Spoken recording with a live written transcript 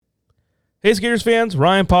Hey, Skaters fans,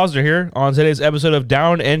 Ryan Posner here. On today's episode of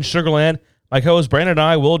Down in Sugarland, my co-host Brandon and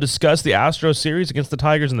I will discuss the Astros series against the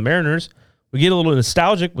Tigers and the Mariners. We get a little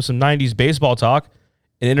nostalgic with some 90s baseball talk,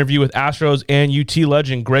 an interview with Astros and UT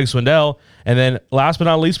legend Greg Swindell, and then last but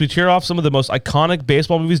not least, we cheer off some of the most iconic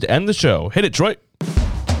baseball movies to end the show. Hit it, Troy.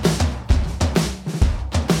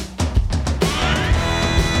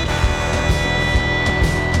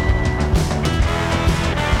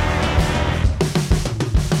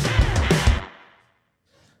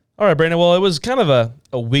 All right, Brandon. Well, it was kind of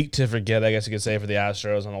a week to forget, I guess you could say, for the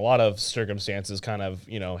Astros, and a lot of circumstances kind of,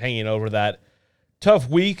 hanging over that tough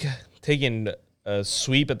week, taking a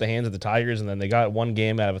sweep at the hands of the Tigers, and then they got one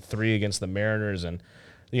game out of three against the Mariners, and,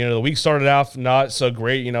 the week started off not so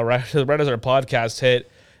great. Right as our podcast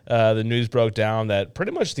hit, the news broke down that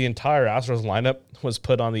pretty much the entire Astros lineup was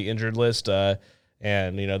put on the injured list, and,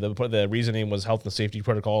 the reasoning was health and safety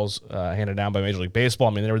protocols handed down by Major League Baseball.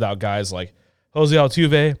 I mean, they were without guys like Jose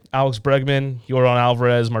Altuve, Alex Bregman, Yordan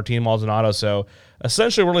Alvarez, Martin Maldonado. So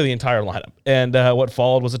essentially really the entire lineup. And what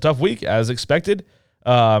followed was a tough week, as expected.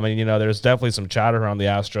 There's definitely some chatter around the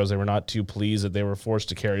Astros. They were not too pleased that they were forced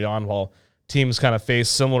to carry on while teams kind of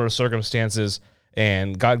faced similar circumstances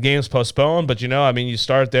and got games postponed. But, you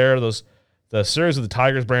start there, the series with the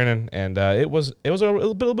Tigers, Brandon, and it was a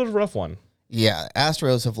little bit of a rough one. Yeah,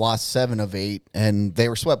 Astros have lost 7 of 8, and they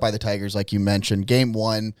were swept by the Tigers, like you mentioned. Game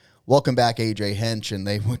 1, welcome back A.J. Hinch, and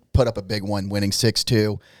they put up a big one, winning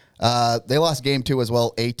 6-2. They lost Game 2 as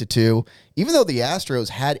well, 8-2. Even though the Astros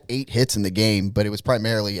had 8 hits in the game, but it was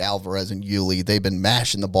primarily Alvarez and Yuli. They've been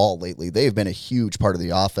mashing the ball lately. They've been a huge part of the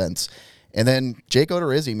offense. And then Jake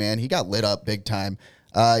Odorizzi, man, he got lit up big time.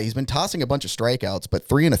 He's been tossing a bunch of strikeouts, but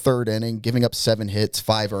 3 1/3 inning, giving up 7 hits,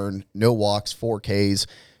 5 earned, no walks, 4 Ks.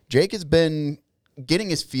 Jake has been getting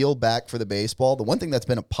his feel back for the baseball. The one thing that's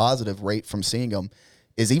been a positive rate from seeing him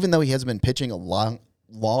is even though he hasn't been pitching a lot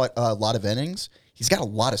of innings, he's got a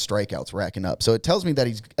lot of strikeouts racking up. So it tells me that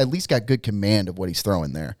he's at least got good command of what he's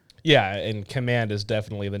throwing there. Yeah, and command is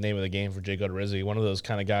definitely the name of the game for Jake Odorizzi. One of those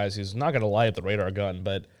kind of guys who's not going to light up the radar gun,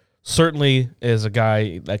 but certainly is a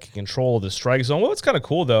guy that can control the strike zone. What's kind of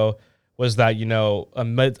cool, though, was that,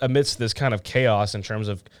 amidst this kind of chaos in terms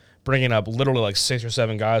of bringing up literally like 6 or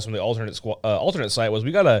 7 guys from the alternate site, was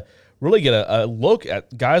we got to really get a look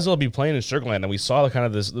at guys that'll be playing in Sugarland. And we saw kind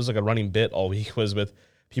of this was like a running bit all week, was with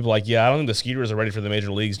people like, I don't think the Skeeters are ready for the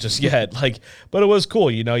major leagues just yet. But it was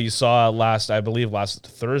cool. You saw last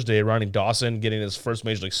Thursday, Ronnie Dawson getting his first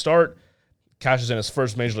major league start, cashes in his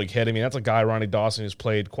first major league hit. I mean, that's a guy, Ronnie Dawson, who's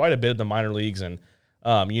played quite a bit in the minor leagues. And,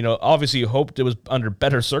 obviously you hoped it was under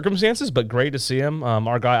better circumstances, but great to see him.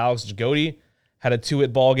 Our guy, Alex Jagoti, had a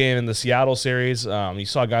 2-hit ball game in the Seattle series. You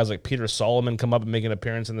saw guys like Peter Solomon come up and make an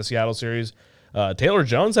appearance in the Seattle series. Taylor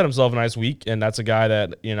Jones had himself a nice week, and that's a guy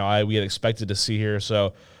that we had expected to see here.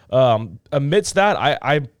 So amidst that,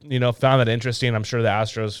 I found that interesting. I'm sure the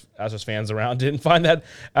Astros fans around didn't find that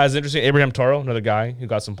as interesting. Abraham Toro, another guy who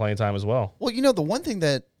got some playing time as well. Well, the one thing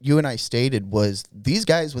that you and I stated was these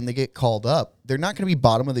guys, when they get called up, they're not going to be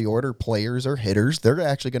bottom of the order players or hitters. They're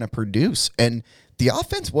actually going to produce. And the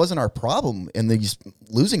offense wasn't our problem in the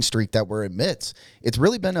losing streak that we're amidst. It's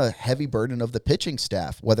really been a heavy burden of the pitching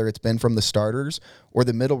staff, whether it's been from the starters or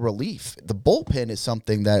the middle relief. The bullpen is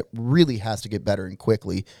something that really has to get better and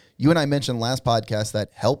quickly. You and I mentioned last podcast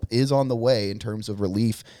that help is on the way in terms of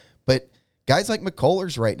relief, but guys like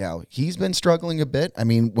McCullers right now, he's been struggling a bit. I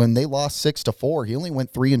mean, when they lost 6-4, he only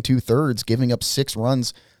went 3 2/3, giving up 6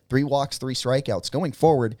 runs, 3 walks, 3 strikeouts. Going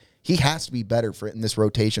forward, he has to be better in this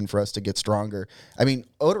rotation for us to get stronger. I mean,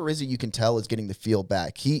 Odorizzi, you can tell, is getting the feel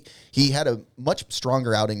back. He had a much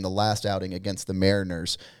stronger outing the last outing against the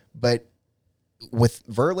Mariners, but with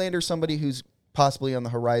Verlander, somebody who's possibly on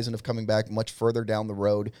the horizon of coming back much further down the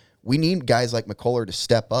road, we need guys like McCuller to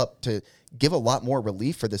step up to give a lot more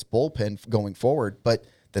relief for this bullpen going forward. But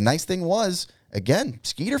the nice thing was, again,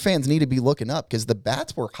 Skeeter fans need to be looking up because the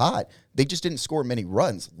bats were hot. They just didn't score many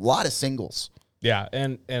runs. A lot of singles. Yeah,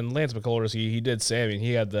 and Lance McCullers, he did say, I mean,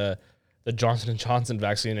 he had the Johnson & Johnson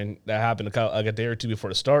vaccine, and that happened a day or two before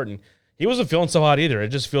the start, and he wasn't feeling so hot either. It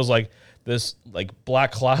just feels like this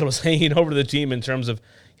black cloud was hanging over the team in terms of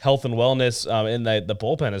health and wellness in the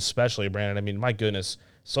bullpen especially, Brandon. I mean, my goodness.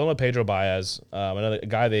 Soma Pedro Baez, another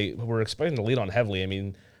guy they were expecting to lead on heavily. I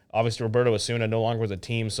mean, obviously Roberto Osuna no longer with the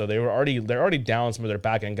team, so they're already down some of their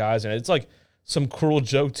back-end guys, and it's like some cruel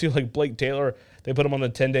joke too, like Blake Taylor. They put him on the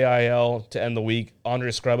 10-day IL to end the week. Andre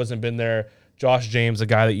Scrub hasn't been there. Josh James, a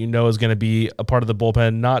guy that is going to be a part of the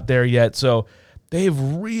bullpen, not there yet. So they've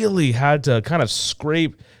really had to kind of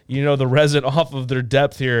scrape, the resin off of their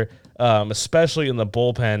depth here, especially in the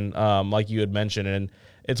bullpen, like you had mentioned. And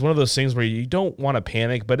it's one of those things where you don't want to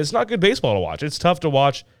panic, but it's not good baseball to watch. It's tough to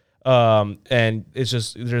watch, and it's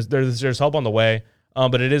just there's help on the way.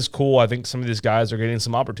 But it is cool. I think some of these guys are getting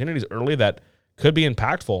some opportunities early that could be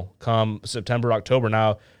impactful come September, October.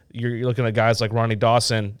 Now you're looking at guys like Ronnie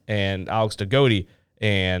Dawson and Alex DeGote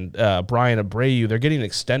and Brian Abreu. They're getting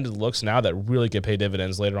extended looks now that really could pay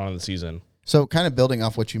dividends later on in the season. So kind of building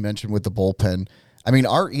off what you mentioned with the bullpen, I mean,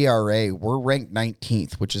 our ERA, we're ranked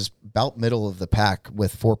 19th, which is about middle of the pack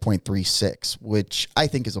with 4.36, which I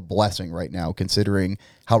think is a blessing right now considering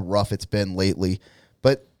how rough it's been lately.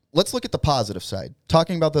 But let's look at the positive side.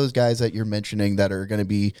 Talking about those guys that you're mentioning that are going to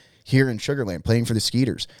be here in Sugar Land playing for the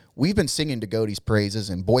Skeeters. We've been singing DeGote's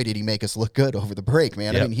praises, and boy, did he make us look good over the break,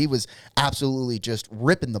 man. Yep. I mean, he was absolutely just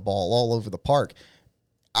ripping the ball all over the park.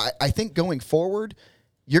 I think going forward,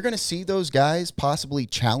 you're going to see those guys possibly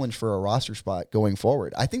challenge for a roster spot going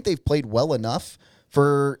forward. I think they've played well enough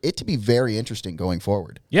for it to be very interesting going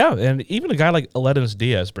forward. Yeah, and even a guy like Aledis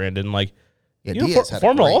Diaz, Brandon, like Diaz had a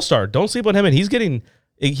former great- All-Star. Don't sleep on him, and he's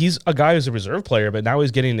a guy who's a reserve player, but now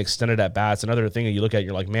he's getting extended at bats. Another thing that you look at,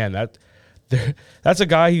 you're like, man, that's a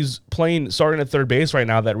guy who's starting at third base right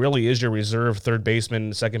now. That really is your reserve third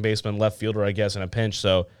baseman, second baseman, left fielder, I guess, in a pinch.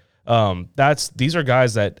 So these are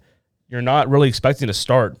guys that you're not really expecting to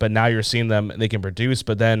start, but now you're seeing them and they can produce.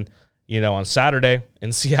 But then, on Saturday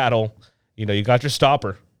in Seattle, you got your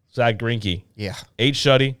stopper, Zach Greinke. Yeah. 8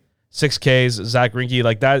 shutty, 6 Ks, Zach Greinke.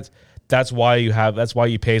 Like that's why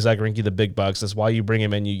you pay Zach Greinke the big bucks. That's why you bring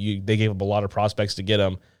him in. They gave up a lot of prospects to get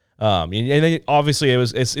him. And then obviously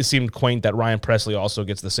it seemed quaint that Ryan Presley also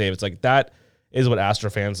gets the save. It's like that is what Astro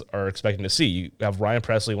fans are expecting to see. You have Ryan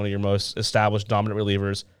Presley, one of your most established dominant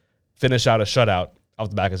relievers, finish out a shutout off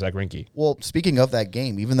the back of Zach Greinke. Well, speaking of that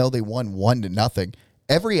game, even though they won 1-0,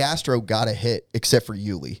 every Astro got a hit except for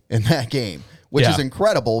Yuli in that game, which is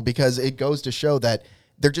incredible because it goes to show that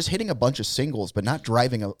they're just hitting a bunch of singles, but not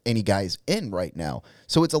driving any guys in right now.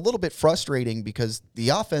 So it's a little bit frustrating because the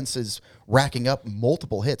offense is racking up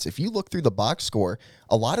multiple hits. If you look through the box score,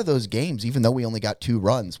 a lot of those games, even though we only got 2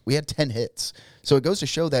 runs, we had 10 hits. So it goes to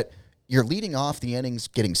show that you're leading off the innings,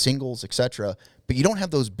 getting singles, etc., but you don't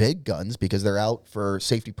have those big guns because they're out for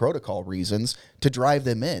safety protocol reasons to drive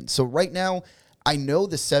them in. So right now, I know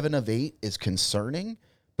the 7 of 8 is concerning,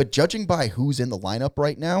 but judging by who's in the lineup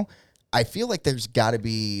right now, I feel like there's got to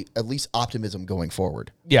be at least optimism going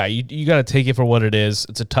forward. Yeah, you got to take it for what it is.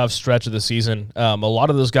 It's a tough stretch of the season. A lot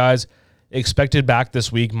of those guys expected back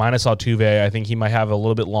this week, minus Altuve. I think he might have a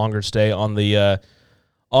little bit longer stay on the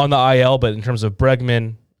IL, but in terms of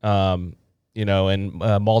Bregman, and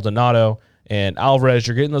Maldonado and Alvarez,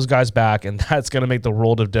 you're getting those guys back, and that's going to make the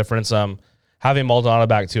world of difference. Having Maldonado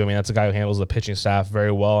back too, I mean, that's a guy who handles the pitching staff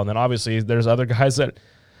very well. And then obviously there's other guys that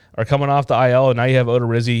are coming off the IL, and now you have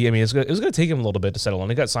Odorizzi. I mean, it was going to take him a little bit to settle in.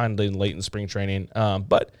 He got signed late in spring training.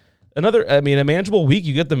 But a manageable week.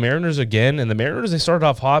 You get the Mariners again, and the Mariners, they started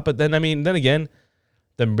off hot, but then again,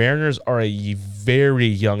 the Mariners are a very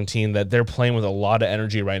young team that they're playing with a lot of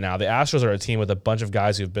energy right now. The Astros are a team with a bunch of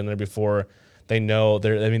guys who've been there before. They know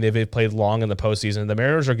they've played long in the postseason. The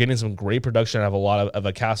Mariners are getting some great production out of a lot of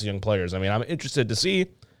a cast of young players. I mean, I'm interested to see,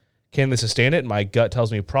 can they sustain it? My gut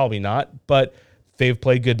tells me probably not, but they've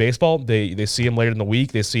played good baseball. They see them later in the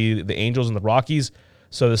week. They see the Angels and the Rockies.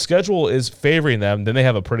 So the schedule is favoring them. Then they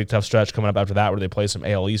have a pretty tough stretch coming up after that where they play some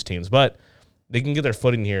AL East teams. But they can get their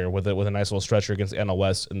footing here with a nice little stretcher against the NL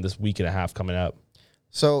West in this week and a half coming up.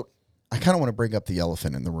 So I kind of want to bring up the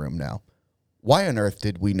elephant in the room now. Why on earth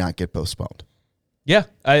did we not get postponed? Yeah,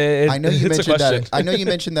 I know you mentioned that. I know you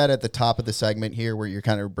mentioned that at the top of the segment here, where you're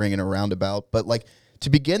kind of bringing a roundabout. But like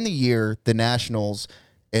to begin the year, the Nationals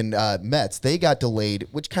and Mets, they got delayed,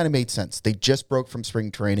 which kind of made sense. They just broke from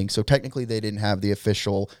spring training, so technically they didn't have the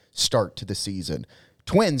official start to the season.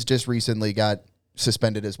 Twins just recently got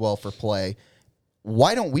suspended as well for play.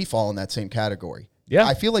 Why don't we fall in that same category? Yeah,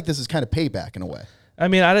 I feel like this is kind of payback in a way. I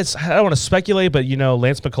mean, I don't want to speculate, but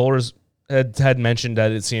Lance McCullers had mentioned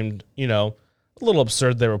that it seemed a little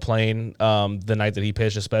absurd they were playing the night that he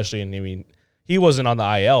pitched, especially. And I mean, he wasn't on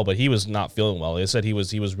the IL, but he was not feeling well. They said he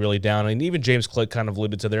was really down, and even James Click kind of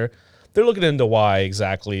alluded to they're looking into why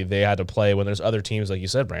exactly they had to play when there's other teams, like you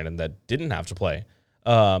said, Brandon, that didn't have to play.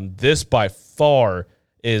 This by far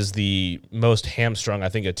is the most hamstrung I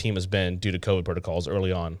think a team has been due to COVID protocols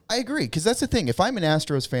early on. I agree, because that's the thing. If I'm an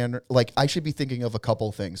Astros fan, like I should be thinking of a couple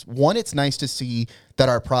of things. One, it's nice to see that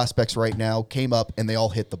our prospects right now came up and they all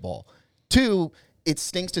hit the ball. Two, it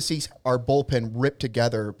stinks to see our bullpen ripped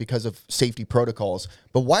together because of safety protocols.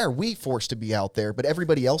 But why are we forced to be out there, but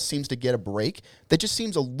everybody else seems to get a break? That just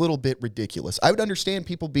seems a little bit ridiculous. I would understand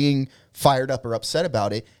people being fired up or upset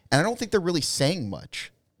about it, and I don't think they're really saying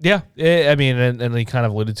much. Yeah, I mean, and he kind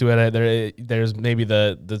of alluded to it. There's maybe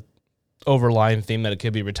the overlying theme that it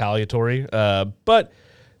could be retaliatory. But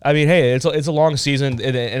I mean, hey, it's a long season,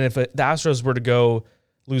 and if the Astros were to go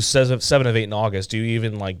lose 7 of 8 in August, do you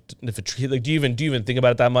even do you even think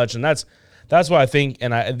about it that much? And that's why I think.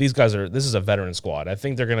 And these guys this is a veteran squad. I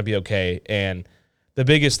think they're going to be okay. And the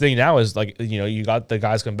biggest thing now is you got the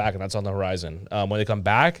guys come back, and that's on the horizon. When they come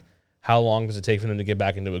back, how long does it take for them to get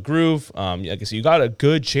back into a groove? Like I said, you got a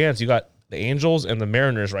good chance. You got the Angels and the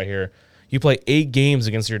Mariners right here. You play 8 games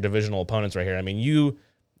against your divisional opponents right here. I mean,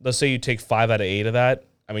 let's say you take 5 out of 8 of that.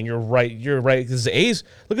 I mean, you're right. Because the A's,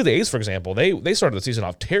 look at the A's, for example. They started the season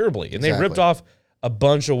off terribly, and they ripped off a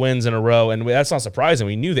bunch of wins in a row. And that's not surprising.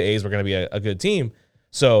 We knew the A's were going to be a good team.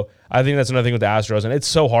 So I think that's another thing with the Astros. And it's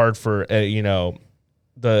so hard for,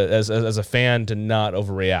 as a fan to not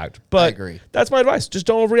overreact. But I agree. That's my advice. Just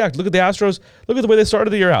don't overreact. Look at the Astros. Look at the way they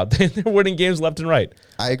started the year out. They're winning games left and right.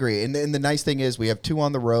 I agree. And the nice thing is we have 2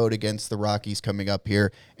 on the road against the Rockies coming up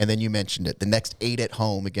here. And then you mentioned it, the next 8 at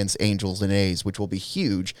home against Angels and A's, which will be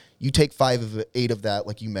huge. You take 5 of 8 of that,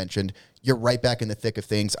 like you mentioned, you're right back in the thick of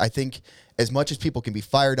things. I think as much as people can be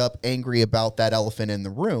fired up, angry about that elephant in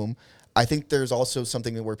the room, I think there's also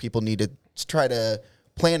something where people need to try to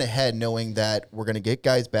plan ahead, knowing that we're going to get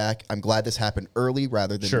guys back. I'm glad this happened early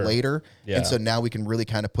rather than later. Yeah. And so now we can really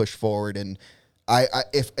kind of push forward. And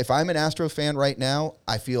if I'm an Astros fan right now,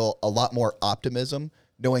 I feel a lot more optimism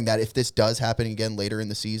knowing that if this does happen again later in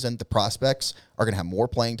the season, the prospects are going to have more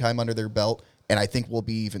playing time under their belt. And I think we'll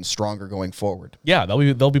be even stronger going forward. Yeah,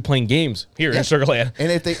 they'll be playing games here in Sugar Land.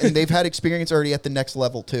 And they've had experience already at the next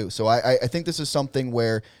level too. So I think this is something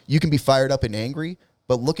where you can be fired up and angry,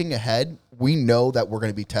 but looking ahead, we know that we're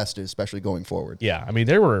going to be tested, especially going forward. Yeah, I mean,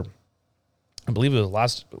 I believe it was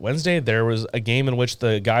last Wednesday, there was a game in which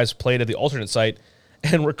the guys played at the alternate site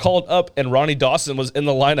and were called up, and Ronnie Dawson was in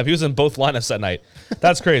the lineup. He was in both lineups that night.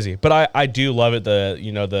 That's crazy. But I do love it.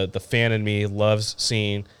 The fan in me loves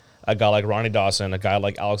seeing a guy like Ronnie Dawson, a guy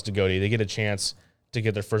like Alex Dugotti. They get a chance to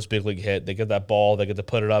get their first big league hit. They get that ball. They get to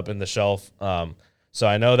put it up in the shelf. So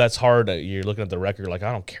I know that's hard. You're looking at the record like,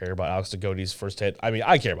 I don't care about Alex Dugotti's first hit. I mean,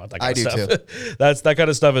 I care about that kind of stuff. Too. That kind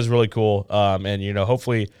of stuff is really cool. And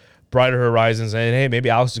hopefully brighter horizons. And hey, maybe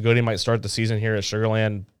Alex Dugotti might start the season here at Sugar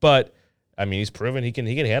Land. But I mean, he's proven he can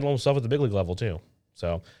handle himself at the big league level too.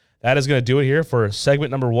 So that is going to do it here for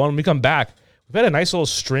segment number 1. When we come back, we've had a nice little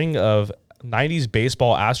string of 90s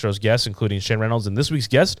baseball Astros guests, including Shane Reynolds, and this week's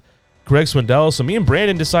guest, Greg Swindell. So me and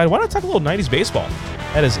Brandon decide, why not talk a little 90s baseball?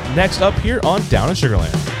 That is next up here on Down in Sugar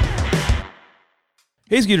Land.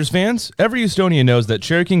 Hey Skeeters fans, every Houstonian knows that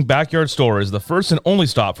Cherry King Backyard Store is the first and only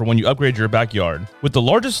stop for when you upgrade your backyard. With the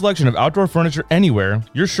largest selection of outdoor furniture anywhere,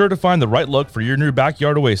 you're sure to find the right look for your new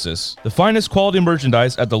backyard oasis. The finest quality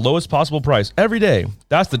merchandise at the lowest possible price every day.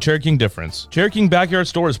 That's the Cherry King difference. Cherry King Backyard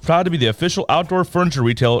Store is proud to be the official outdoor furniture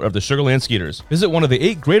retailer of the Sugar Land Skeeters. Visit one of the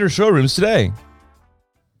 8 greater showrooms today.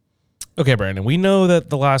 Okay, Brandon, we know that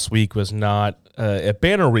the last week was not a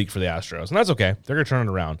banner week for the Astros, and that's okay. They're going to turn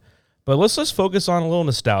it around. But let's just focus on a little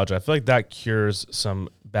nostalgia. I feel like that cures some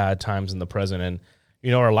bad times in the present. And,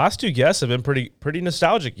 our last 2 guests have been pretty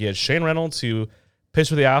nostalgic. You had Shane Reynolds, who pitched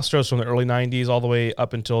with the Astros from the early 90s all the way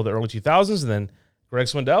up until the early 2000s, and then Greg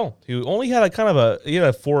Swindell, who only had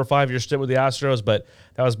a 4 or 5 year stint with the Astros, but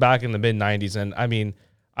that was back in the mid-90s. And, I mean,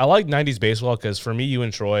 I like 90s baseball because for me, you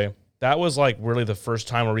and Troy, that was like really the first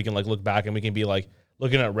time where we can look back and we can be like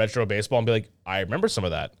looking at retro baseball and be like, I remember some of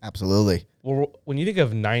that. Absolutely. Well, when you think of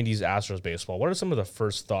 90s Astros baseball, what are some of the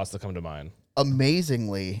first thoughts that come to mind?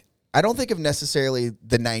 Amazingly, I don't think of necessarily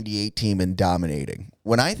the 98 team in dominating.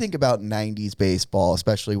 When I think about 90s baseball,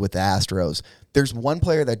 especially with the Astros, there's one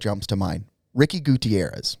player that jumps to mind, Ricky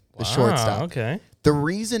Gutierrez, the shortstop. Okay. The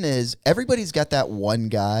reason is everybody's got that one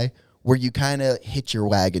guy where you kind of hit your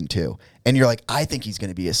wagon to. And you're like, I think he's going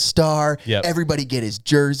to be a star. Yep. Everybody get his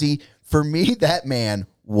jersey. For me, that man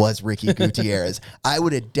was Ricky Gutierrez. I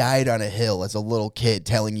would have died on a hill as a little kid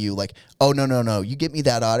telling you like, oh, no. You get me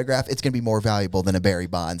that autograph, it's going to be more valuable than a Barry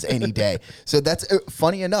Bonds any day. So that's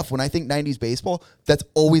funny enough. When I think 90s baseball, that's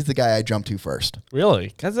always the guy I jump to first.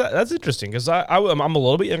 Really? That's interesting because I'm a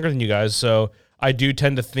little bit younger than you guys. So I do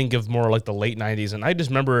tend to think of more like the late 90s. And I just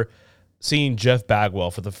remember seeing Jeff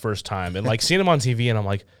Bagwell for the first time and like seeing him on TV. And I'm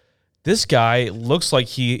like, this guy looks like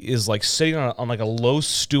he is like sitting on like a low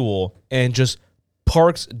stool and just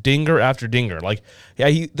parks dinger after dinger. Like,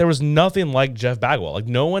 yeah, there was nothing like Jeff Bagwell. Like,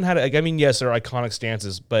 no one had. Yes, there are iconic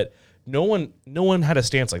stances, but no one had a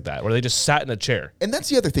stance like that where they just sat in a chair. And that's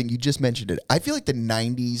the other thing you just mentioned. It. I feel like the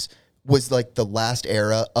 '90s was like the last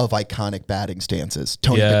era of iconic batting stances.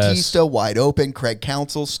 Tony Yes. Batista, wide open. Craig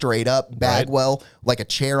Counsell, straight up. Bagwell, like a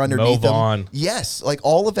chair underneath him. Vaughn. Yes, like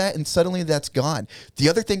all of that, and suddenly that's gone. The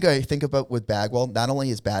other thing I think about with Bagwell, not only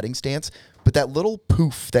his batting stance, but that little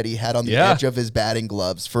poof that he had on the edge of his batting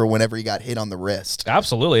gloves for whenever he got hit on the wrist.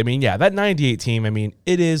 Absolutely. I mean, yeah, that 98 team, I mean,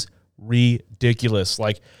 it is ridiculous.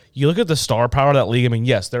 Like, you look at the star power of that league. I mean,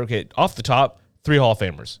 yes, they're okay. Off the top, 3 Hall of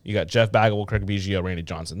Famers. You got Jeff Bagwell, Craig Biggio, Randy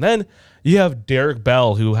Johnson. Then you have Derek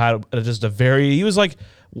Bell, who had just he was one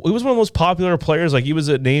of the most popular players. Like, he was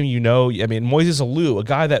a name, I mean, Moises Alou, a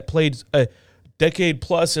guy that played a decade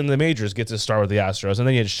plus in the majors, gets his start with the Astros. And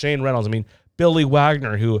then you had Shane Reynolds. I mean, Billy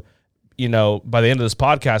Wagner, who, by the end of this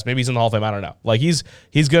podcast, maybe he's in the Hall of Fame. I don't know. Like, he's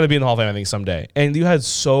going to be in the Hall of Fame, I think, someday. And you had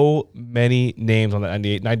so many names on that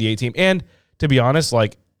 98 team. And to be honest,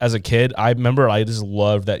 like, as a kid, I remember I just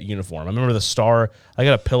loved that uniform. I remember the star. I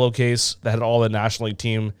got a pillowcase that had all the National League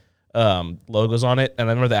team logos on it. And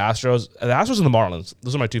I remember the Astros and the Marlins.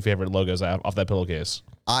 Those are my 2 favorite logos I have off that pillowcase.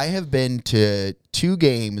 I have been to 2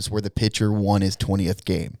 games where the pitcher won his 20th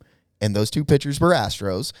game. And those 2 pitchers were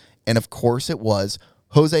Astros. And, of course, it was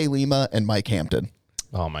Jose Lima and Mike Hampton.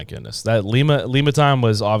 Oh, my goodness. That Lima time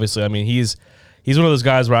was obviously, I mean, he's one of those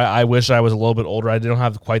guys where I wish I was a little bit older. I didn't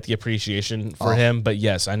have quite the appreciation for him. But,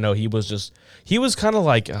 yes, I know he was kind of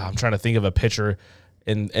like, I'm trying to think of a pitcher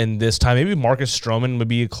in this time. Maybe Marcus Stroman would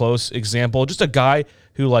be a close example. Just a guy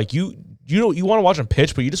who, like, you want to watch him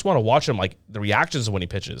pitch, but you just want to watch him, like, the reactions when he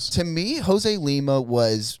pitches. To me, Jose Lima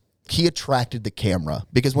he attracted the camera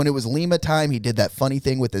because when it was Lima time, he did that funny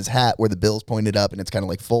thing with his hat where the bill's pointed up and it's kind of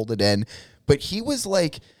like folded in. But he was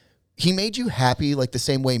like, he made you happy like the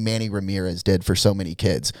same way Manny Ramirez did for so many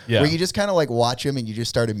kids. Yeah. Where you just kind of like watch him and you just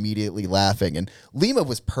start immediately laughing. And Lima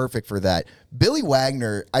was perfect for that. Billy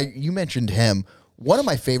Wagner, you mentioned him, one of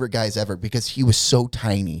my favorite guys ever because he was so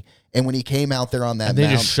tiny. And when he came out there on that and then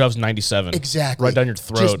mound, he just shoves 97 exactly right down your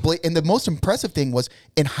throat. And the most impressive thing was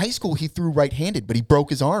in high school he threw right-handed, but he broke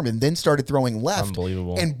his arm and then started throwing left.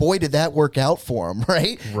 Unbelievable. And boy, did that work out for him,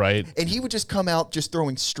 right? Right. And he would just come out just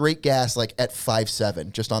throwing straight gas like at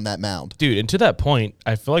 5'7", just on that mound. Dude, and to that point,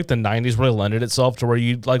 I feel like the 90s really lended itself to where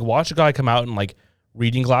you'd like watch a guy come out in like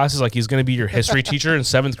reading glasses, like he's going to be your history teacher in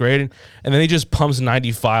 7th grade, and then he just pumps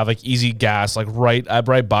 95, like easy gas, like right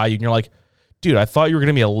by you, and you're like, dude, I thought you were going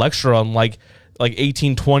to be a lecturer on like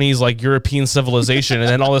 1820s like European civilization, and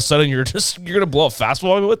then all of a sudden you're going to blow a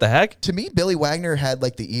fastball. I mean, what the heck? To me, Billy Wagner had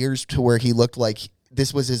like the ears to where he looked like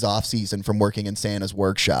this was his off season from working in Santa's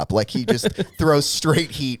workshop. Like he just throws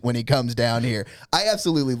straight heat when he comes down here. I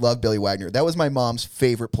absolutely love Billy Wagner. That was my mom's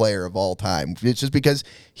favorite player of all time. It's just because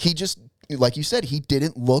he just, like you said, he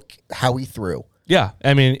didn't look how he threw. Yeah,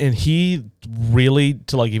 I mean, and he really,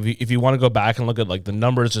 to like, if you want to go back and look at like the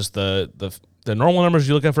numbers, just the normal numbers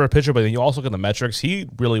you look at for a pitcher, but then you also look at the metrics, he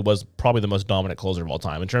really was probably the most dominant closer of all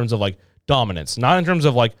time in terms of like dominance, not in terms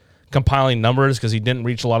of like compiling numbers, because he didn't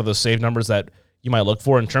reach a lot of those save numbers that you might look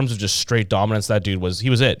for. In terms of just straight dominance, that dude was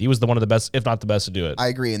it. He was one of the best, if not the best, to do it. I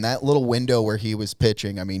agree. In that little window where he was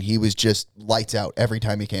pitching, I mean, he was just lights out every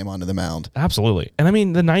time he came onto the mound. Absolutely. And I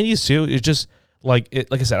mean, the 90s too, is just like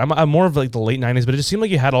I said, I'm more of like the late 90s, but it just seemed like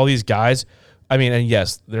you had all these guys. I mean, and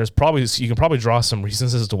yes, you can probably draw some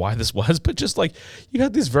reasons as to why this was, but just like you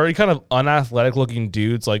had these very kind of unathletic looking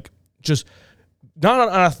dudes, like just not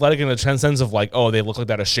unathletic in the sense of like, oh, they look like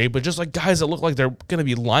that out of shape, but just like guys that look like they're going to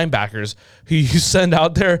be linebackers who you send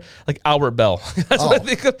out there, like Albert Bell. That's what I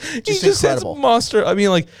think of. He's just incredible. Monster. I mean,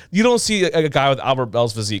 like you don't see a guy with Albert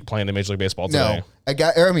Bell's physique playing in Major League Baseball today. No.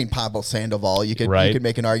 Pablo Sandoval, you could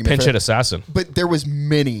make an argument. Pinch hit assassin. But there was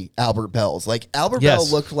many Albert Bells. Like Albert Bell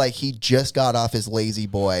looked like he just got off his lazy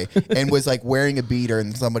boy and was like wearing a beater,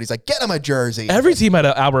 and somebody's like, get him a jersey. Every team had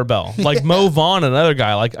an Albert Bell. Like Mo Vaughn, another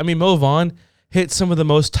guy. Like, I mean, Mo Vaughn hit some of the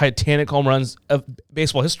most titanic home runs of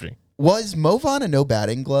baseball history. Was Mo Vaughn a no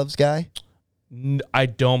batting gloves guy? I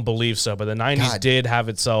don't believe so, but the 90s did have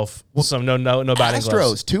itself some no batting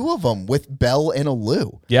gloves. Astros, 2 of them with Bell and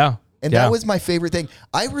Alou. Yeah. And that was my favorite thing.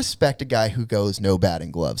 I respect a guy who goes no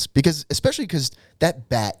batting gloves especially because that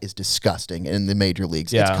bat is disgusting in the major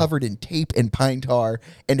leagues. Yeah. It's covered in tape and pine tar,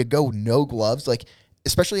 and to go no gloves, like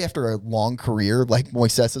especially after a long career like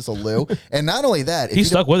Moises Alou. And not only that, he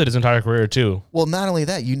stuck with it his entire career too. Well, not only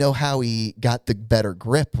that, you know how he got the better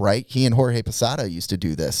grip, right? He and Jorge Posada used to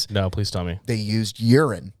do this. No, please tell me. They used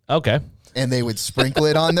urine. Okay. And they would sprinkle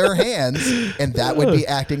it on their hands, and that would be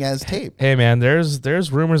acting as tape. Hey, man, there's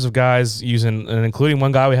rumors of guys using, and including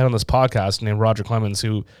one guy we had on this podcast named Roger Clemens,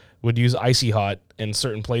 who would use Icy Hot in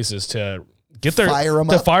certain places to get their fire him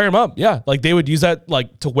to up. fire him up. Yeah, like they would use that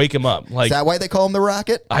like to wake him up. Like Is that why they call him the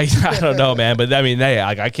Rocket? I don't know, man, but I mean, hey,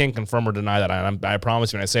 I can't confirm or deny that. I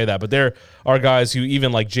promise you when I say that. But there are guys who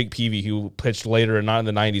even like Jake Peavy who pitched later and not in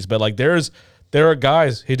the 90s. But like there are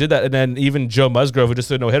guys who did that, and then even Joe Musgrove who just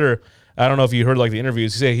threw no hitter. I don't know if you heard like the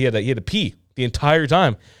interviews. He said he had to pee the entire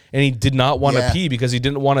time, and he did not want to pee because he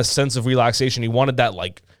didn't want a sense of relaxation. He wanted that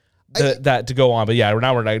like. That to go on, but yeah,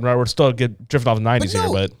 now we're still drifting off the 90s here.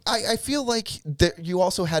 But I feel like you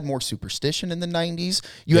also had more superstition in the 90s.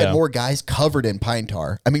 You had more guys covered in pine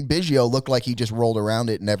tar. I mean, Biggio looked like he just rolled around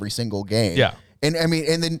it in every single game. Yeah, and I mean,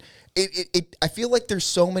 and then I feel like there's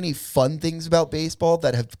so many fun things about baseball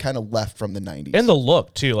that have kind of left from the 90s. And the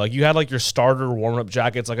look too, like you had like your starter warm up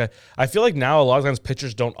jackets. Like I feel like now a lot of times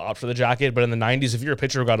pitchers don't opt for the jacket, but in the 90s, if you're a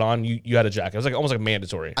pitcher who got on, you had a jacket. It was like almost like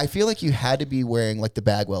mandatory. I feel like you had to be wearing like the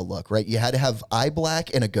Bagwell look, right? You had to have eye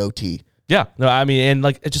black and a goatee. Yeah, no, I mean, and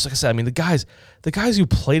like just like I said, I mean the guys who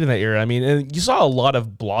played in that era. I mean, and you saw a lot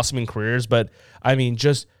of blossoming careers, but I mean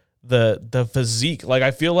just. The physique, like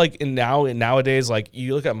I feel like nowadays, like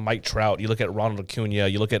you look at Mike Trout, you look at Ronald Acuna,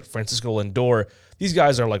 you look at Francisco Lindor, these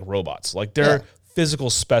guys are like robots, like they're physical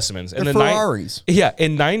specimens. They're Ferraris.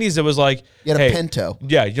 In 90s it was like you had a Pinto,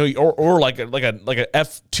 you know, or like a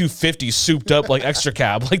F-250 souped up like extra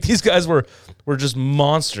cab. Like these guys were just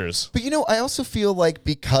monsters. But you know, I also feel like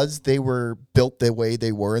because they were built the way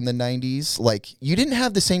they were in the 90s, like you didn't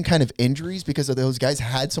have the same kind of injuries because of those guys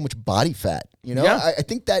had so much body fat. You know, I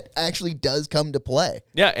think that actually does come to play.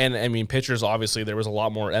 Yeah, and I mean pitchers, obviously there was a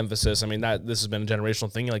lot more emphasis. I mean this has been a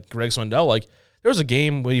generational thing. Like Greg Swindell, like there was a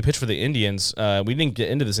game when he pitched for the Indians. We didn't get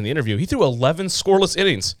into this in the interview. He threw 11 scoreless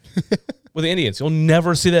innings with the Indians. You'll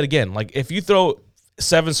never see that again. Like if you throw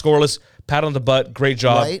 7 scoreless, pat on the butt, great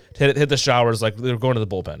job, right? hit the showers, like they're going to the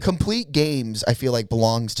bullpen. Complete games, I feel like,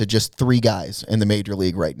 belongs to just 3 guys in the major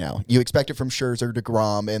league right now. You expect it from Scherzer,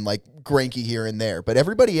 DeGrom, and like Greinke here and there, but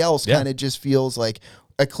everybody else kind of just feels like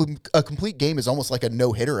a complete game is almost like a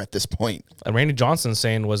no-hitter at this point. And Randy Johnson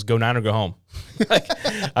saying was go 9 or go home. Like,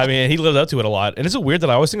 I mean, he lived up to it a lot. And is it weird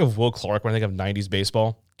that I always think of Will Clark when I think of 90s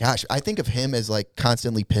baseball? Gosh, I think of him as like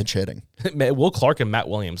constantly pinch hitting. Will Clark and Matt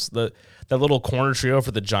Williams, that little corner trio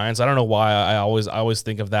for the Giants. I don't know why I always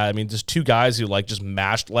think of that. I mean, just 2 guys who like just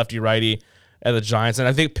mashed lefty righty at the Giants. And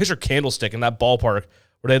I think picture Candlestick in that ballpark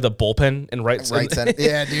where they had the bullpen in right center.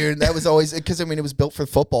 Yeah, dude, that was always because I mean it was built for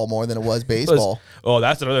football more than it was baseball.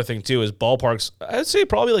 That's another thing too is ballparks. I'd say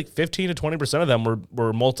probably like 15 to 20% of them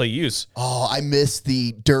were multi-use. Oh, I miss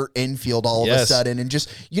the dirt infield all of a sudden, and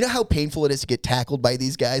just you know how painful it is to get tackled by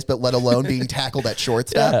these guys, but let alone being tackled at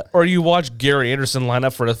shortstop. Yeah. Or you watch Gary Anderson line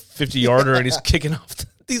up for a 50-yarder and he's kicking off.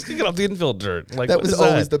 He's kicking off the infield dirt. Like that was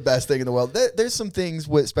always the best thing in the world. There's some things,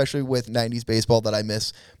 especially with 90s baseball, that I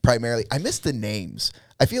miss primarily. I miss the names.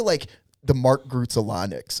 I feel like the Mark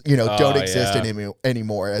Grutzalonics, don't exist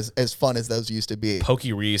anymore, as fun as those used to be.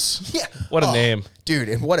 Pokey Reese. Yeah. What a name. Dude,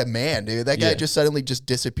 and what a man, dude. That guy just suddenly just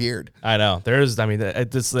disappeared. I know. It's the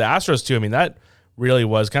Astros, too. I mean, that really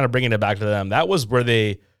was kind of bringing it back to them. That was where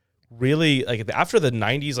they really, like, after the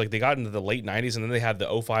 90s, like, they got into the late 90s, and then they had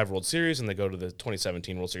the 05 World Series, and they go to the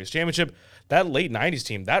 2017 World Series Championship. That late 90s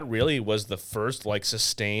team, that really was the first, like,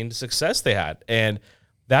 sustained success they had. And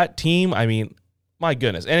that team, I mean, my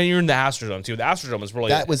goodness. And you're in the Astrodome, too. The Astrodome is really...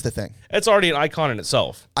 That was the thing. It's already an icon in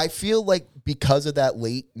itself. I feel like because of that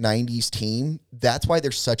late 90s team, that's why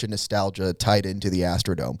there's such a nostalgia tied into the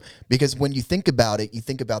Astrodome. Because when you think about it, you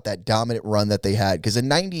think about that dominant run that they had. Because in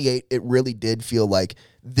 98, it really did feel like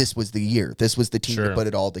this was the year. This was the team that put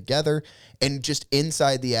it all together. And just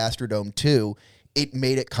inside the Astrodome, too, it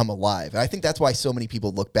made it come alive. And I think that's why so many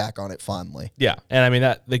people look back on it fondly. Yeah. And I mean,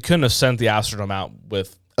 that they couldn't have sent the Astrodome out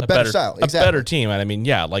with a better style, exactly. A better team. And I mean,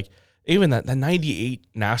 yeah, like even that 98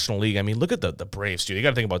 National League. I mean, look at the Braves too. You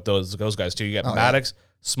got to think about those guys too. You got Maddox,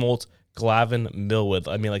 Smoltz, Glavine, Millwood.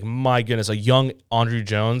 I mean, like my goodness, a young Andruw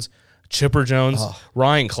Jones, Chipper Jones,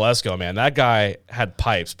 Ryan Klesko, man, that guy had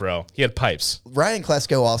pipes, bro. He had pipes. Ryan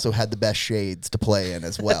Klesko also had the best shades to play in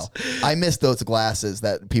as well. I miss those glasses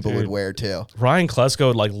that people would wear too. Ryan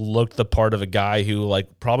Klesko like looked the part of a guy who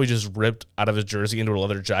like probably just ripped out of his jersey into a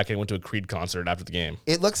leather jacket and went to a Creed concert after the game.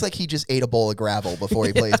 It looks like he just ate a bowl of gravel before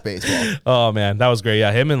he plays baseball. Oh man, that was great.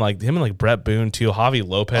 Yeah, him and Brett Boone too. Javi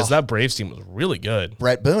Lopez. That Braves team was really good.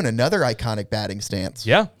 Brett Boone, another iconic batting stance.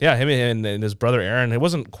 Yeah, him and his brother Aaron. It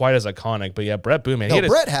wasn't quite as iconic, but yeah, Brett Boone, man. No,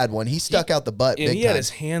 Brett had one. He stuck out the butt. And he had his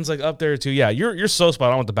hands like up there too. Yeah, you're so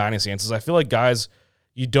spot on with the batting stances. I feel like guys,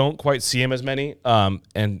 you don't quite see him as many.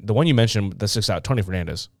 And the one you mentioned that sticks out, Tony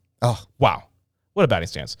Fernandez. Oh, wow, what a batting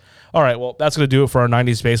stance. All right, well, that's gonna do it for our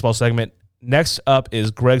 90s baseball segment. Next up is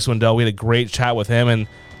Greg Swindell. We had a great chat with him, and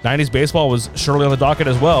 90s baseball was surely on the docket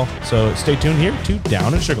as well. So stay tuned here to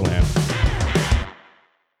Down in Sugarland.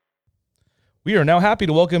 We are now happy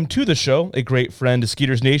to welcome to the show a great friend to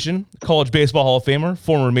Skeeters Nation, College Baseball Hall of Famer,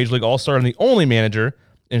 former Major League All-Star, and the only manager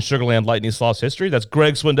in Sugarland Lightning Sloth's history. That's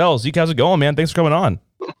Greg Swindell. Zeke, how's it going, man? Thanks for coming on.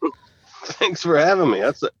 Thanks for having me.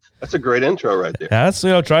 That's a great intro right there. Yeah, that's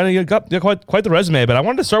trying to get quite the resume. But I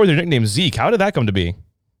wanted to start with your nickname, Zeke. How did that come to be?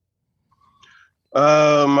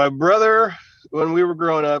 My brother, when we were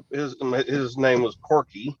growing up, his name was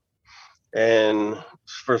Corky, and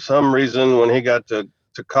for some reason, when he got to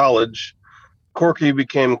college, Corky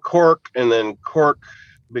became Cork, and then Cork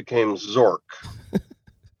became Zork.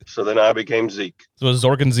 So then I became Zeke. So it was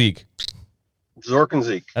Zork and Zeke. Zork and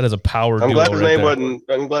Zeke. That is a power duo. I'm glad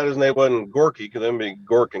his name wasn't Gorky, because then it'd be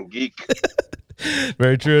Gork and Geek.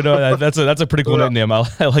 Very true. No, that's a pretty cool nickname. I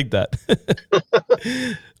like that.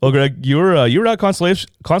 Well, Greg, you were at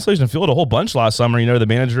Constellation Field a whole bunch last summer. You know, the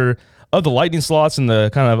manager of the Lightning Sloths in the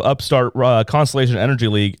kind of upstart Constellation Energy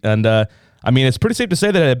League, and I mean, it's pretty safe to say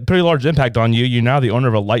that it had a pretty large impact on you. You're now the owner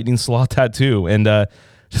of a Lightning Sloth tattoo, and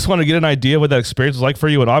just want to get an idea what that experience was like for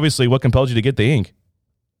you, and obviously what compelled you to get the ink.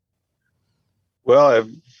 Well,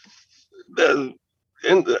 the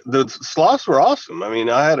sloths were awesome. I mean,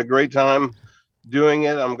 I had a great time doing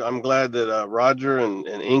it. I'm glad that Roger and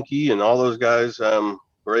Inky and all those guys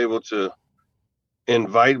were able to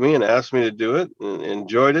invite me and ask me to do it, and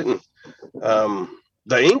enjoyed it. And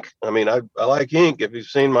the ink, I mean, I like ink. If you've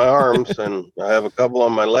seen my arms, and I have a couple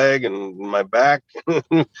on my leg and my back.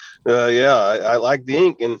 I like the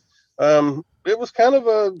ink. And it was kind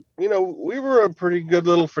of we were a pretty good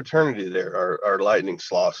little fraternity there, our Lightning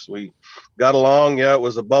Sloths. We got along. Yeah, it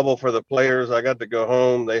was a bubble for the players. I got to go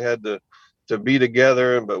home. They had to be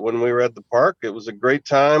together. But when we were at the park, it was a great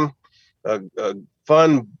time, a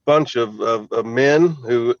fun bunch of men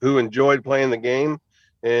who enjoyed playing the game.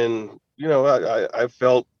 And, I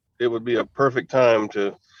felt it would be a perfect time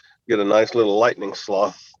to get a nice little Lightning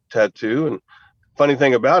Sloth tattoo. And funny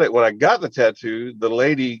thing about it, when I got the tattoo, the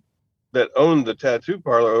lady that owned the tattoo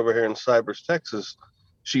parlor over here in Cypress, Texas,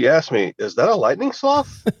 she asked me, "Is that a Lightning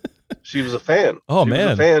Sloth?" She was a fan. Oh, she man.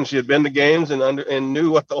 was a fan. She had been to games and knew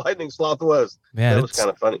what the Lightning Sloth was. Man, that was kind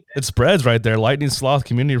of funny. It spreads right there. Lightning Sloth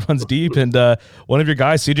community runs deep. And one of your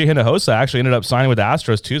guys, CJ Hinojosa, actually ended up signing with the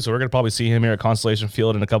Astros too. So we're going to probably see him here at Constellation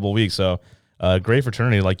Field in a couple of weeks. So great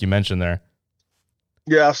fraternity, like you mentioned there.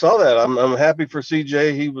 Yeah, I saw that. I'm happy for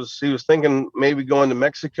CJ. He was thinking maybe going to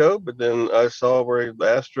Mexico, but then I saw where the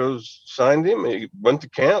Astros signed him. He went to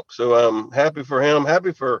camp. So I'm happy for him.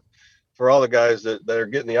 Happy for all the guys that are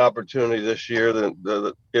getting the opportunity this year.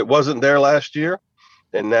 It wasn't there last year,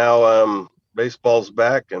 and now baseball's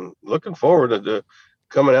back, and looking forward to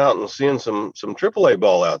coming out and seeing some AAA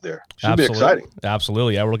ball out there. Should be exciting.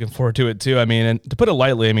 Absolutely. Yeah, we're looking forward to it too. I mean, and to put it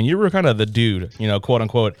lightly, I mean, you were kind of the dude, quote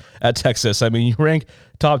unquote, at Texas. I mean, you rank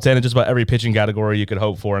top 10 in just about every pitching category you could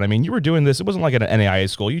hope for. And I mean, you were doing this. It wasn't like an NAIA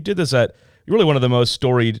school. You did this at really one of the most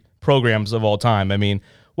storied programs of all time. I mean,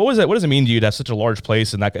 what does it mean to you to have such a large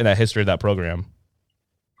place in that history of that program?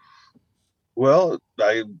 Well,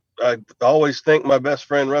 I always thank my best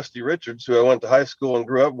friend Rusty Richards, who I went to high school and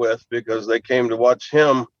grew up with, because they came to watch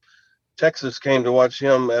him. Texas came to watch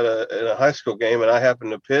him at a high school game, and I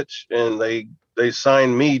happened to pitch, and they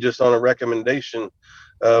signed me just on a recommendation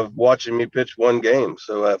of watching me pitch one game.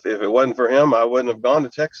 So if it wasn't for him, I wouldn't have gone to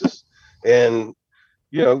Texas. And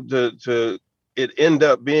it ended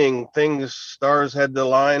up being stars had to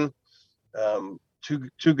align.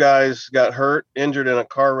 Two guys got hurt, injured in a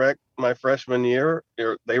car wreck my freshman year.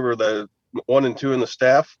 They were the 1 and 2 in the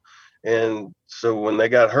staff. And so when they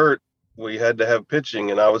got hurt, we had to have pitching,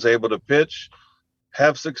 and I was able to pitch,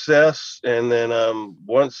 have success. And then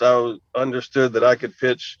once I understood that I could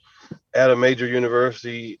pitch at a major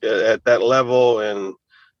university at that level, and,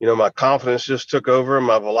 my confidence just took over, and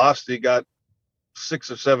my velocity got 6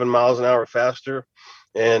 or 7 miles an hour faster.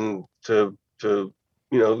 And I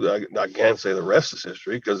can't say the rest is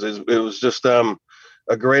history, because it was just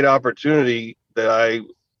a great opportunity that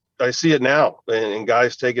I see it now, and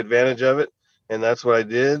guys take advantage of it. And that's what I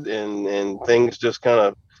did. And things just kind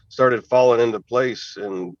of started falling into place.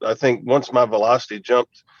 And I think once my velocity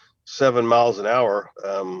jumped 7 miles an hour,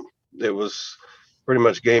 it was pretty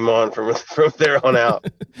much game on from there on out.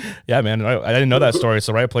 Yeah, man. I didn't know that story.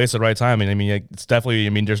 So right place at right time. And I mean, it's definitely,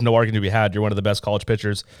 there's no argument to be had. You're one of the best college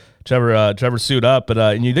pitchers to ever suit up. But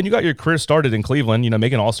then you got your career started in Cleveland,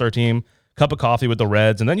 making an all-star team, cup of coffee with the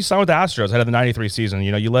Reds. And then you signed with the Astros ahead of the 93 season.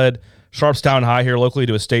 You led Sharpstown High here locally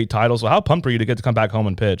to a state title. So how pumped were you to get to come back home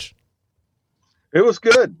and pitch? It was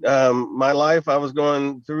good. My life, I was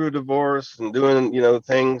going through a divorce and doing,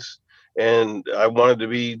 things. and I wanted to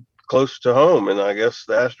be close to home. And I guess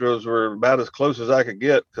the Astros were about as close as I could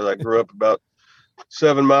get because I grew up about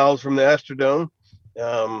 7 miles from the Astrodome.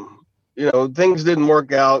 Things didn't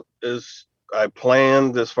work out as I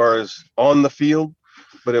planned as far as on the field,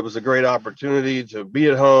 but it was a great opportunity to be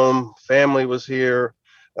at home. Family was here.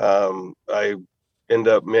 I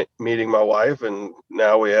ended up meeting my wife, and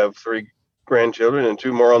now we have 3 grandchildren and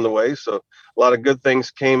 2 more on the way. So a lot of good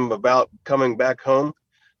things came about coming back home.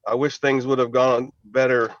 I wish things would have gone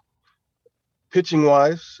better pitching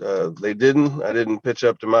wise. They didn't. I didn't pitch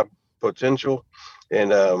up to my potential, and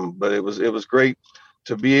but it was great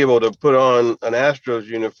to be able to put on an Astros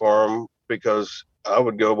uniform because I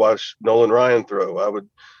would go watch Nolan Ryan throw. I would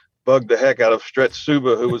bug the heck out of Stretch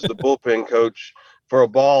Suba, who was the bullpen coach, for a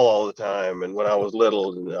ball all the time. And when I was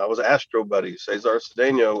little, and I was Astro buddy. Cesar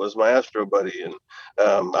Cedeno was my Astro buddy, and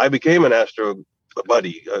I became an Astro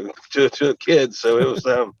buddy to a kid. So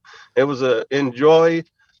it was a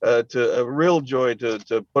real joy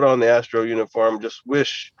to put on the Astro uniform. Just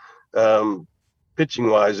wish pitching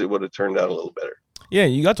wise it would have turned out a little better. Yeah,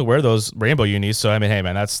 you got to wear those rainbow unis, so I mean, hey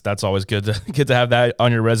man, that's always good to have that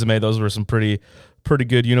on your resume. Those were some pretty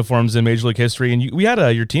good uniforms in Major League history. And we had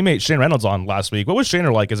your teammate Shane Reynolds on last week. What was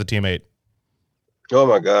Shaner like as a teammate? Oh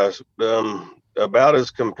my gosh, about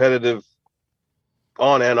as competitive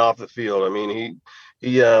on and off the field. I mean,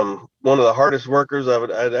 he one of the hardest workers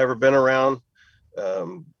I'd ever been around.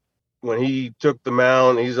 When he took the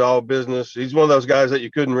mound, he's all business. He's one of those guys that you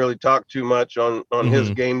couldn't really talk too much on his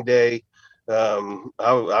game day.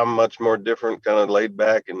 I'm much more different, kind of laid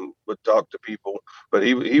back, and would talk to people. But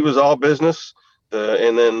he was all business.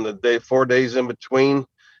 And then the 4 days in between,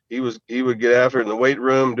 he would get after it in the weight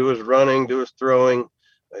room, do his running, do his throwing.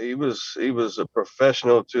 He was a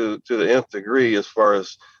professional to the nth degree as far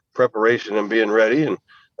as preparation and being ready.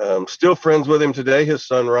 And still friends with him today. His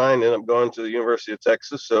son Ryan ended up going to the University of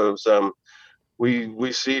Texas, so it was,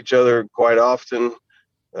 we see each other quite often.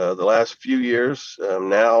 The last few years,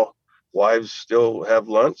 now wives still have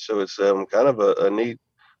lunch, so it's kind of a neat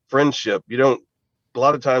friendship. A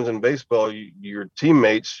lot of times in baseball, your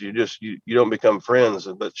teammates, you don't become friends.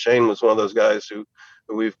 But Shane was one of those guys who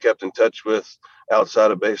we've kept in touch with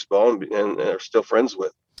outside of baseball and are still friends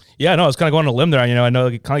with. Yeah, no, I was kind of going on a limb there. I know,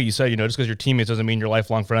 kind of like you said, just because you're teammates doesn't mean you're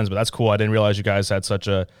lifelong friends, but that's cool. I didn't realize you guys had such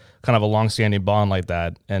a kind of a long-standing bond like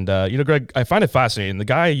that. And, Greg, I find it fascinating. The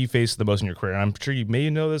guy you faced the most in your career, and I'm sure you may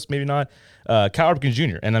know this, maybe not, Cal Ripken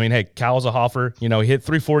Jr. And, I mean, hey, Cal's a Hoffer. He hit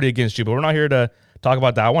 340 against you, but we're not here to talk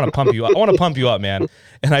about that. I want to pump you up. I want to pump you up, man.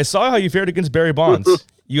 And I saw how you fared against Barry Bonds.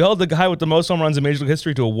 You held the guy with the most home runs in Major League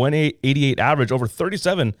history to a 188 average over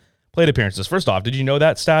 37 plate appearances. First off, did you know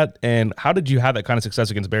that stat? And how did you have that kind of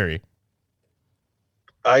success against Barry?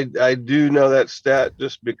 I do know that stat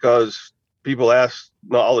just because people ask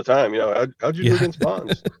all the time, how'd you do against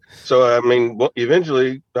Bonds? So, I mean,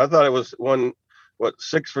 eventually I thought it was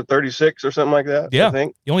 6 for 36 or something like that. Yeah. I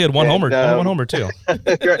think you only had one homer too.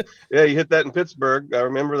 Yeah. He hit that in Pittsburgh. I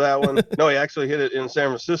remember that one. No, he actually hit it in San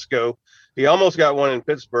Francisco. He almost got one in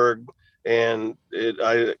Pittsburgh, and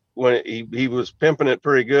when he was pimping it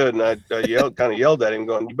pretty good, and I yelled at him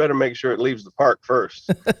going, you better make sure it leaves the park first,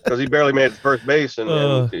 because he barely made it to first base, and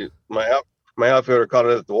my outfielder caught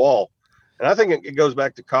it at the wall. And I think it goes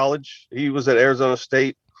back to college. He was at Arizona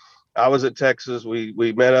State. I was at Texas.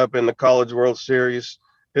 We met up in the College World Series.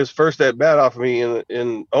 His first at bat off of me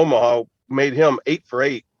in Omaha made him 8 for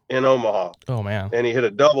 8 in Omaha. Oh man! And he hit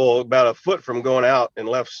a double about a foot from going out in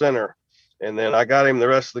left center. And then I got him the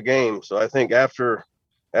rest of the game. So I think after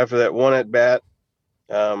that one at bat,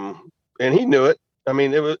 and he knew it. I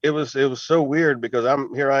mean, it was so weird because I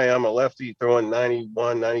am a lefty throwing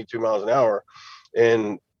 91, 92 miles an hour,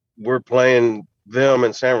 and we're playing them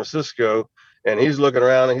in San Francisco, and he's looking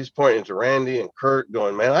around and he's pointing to Randy and Kurt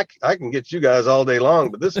going, man, I can get you guys all day long,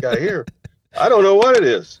 but this guy here, I don't know what it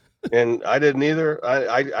is. And I didn't either.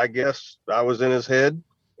 I guess I was in his head.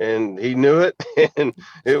 And he knew it, and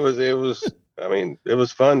it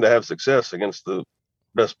was fun to have success against the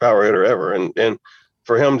best power hitter ever, and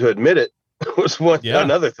for him to admit it was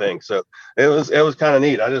another thing. So it was kind of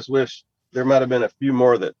neat. I just wish there might have been a few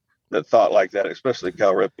more that thought like that, especially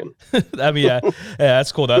Cal Ripken. I mean, yeah,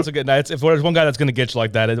 that's cool. That's a good night. If there's one guy that's going to get you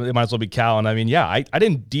like that, it might as well be Cal. And I mean, yeah, I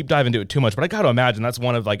didn't deep dive into it too much, but I got to imagine that's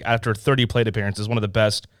one of, like, after 30 plate appearances, one of the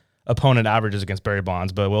best opponent averages against Barry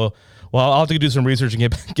Bonds. But I'll have to do some research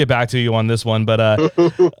and get back to you on this one. But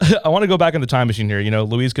I want to go back in the time machine here.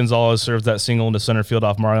 Luis Gonzalez serves that single into center field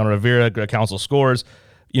off Mariano Rivera. Greg Counsell scores.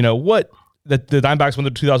 What the Diamondbacks won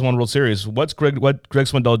the 2001 World Series. What Greg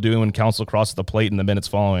Swindell doing when Counsell crosses the plate in the minutes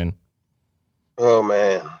following? Oh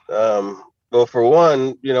man, Well, for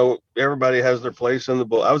one, everybody has their place in the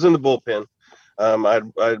bull. I was in the bullpen.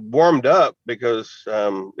 I'd warmed up because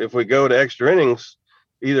if we go to extra innings,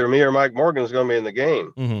 either me or Mike Morgan is going to be in the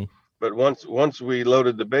game. Mm-hmm. But once we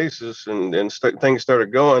loaded the bases and things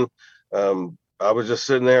started going, I was just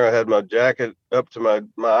sitting there. I had my jacket up to my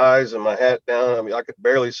eyes and my hat down. I mean, I could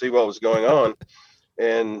barely see what was going on,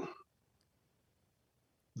 and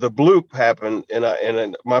the bloop happened.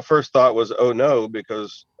 And my first thought was, oh no,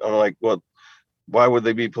 because I'm like, well, why would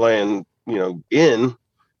they be playing? In?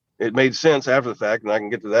 It made sense after the fact, and I can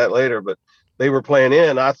get to that later. But they were playing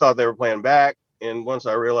in. I thought they were playing back, and once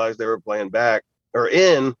I realized they were playing back or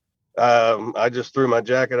in, I just threw my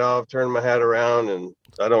jacket off, turned my hat around, and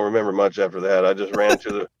I don't remember much after that. I just ran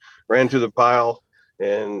to the pile,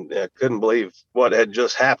 and I couldn't believe what had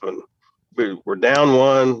just happened. We're down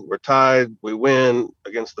one, we're tied, we win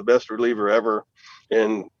against the best reliever ever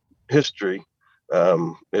in history.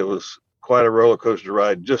 It was quite a roller coaster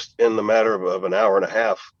ride just in the matter of an hour and a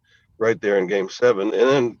half right there in Game 7. And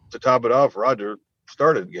then to top it off, Roger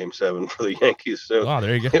started Game 7 for the Yankees. So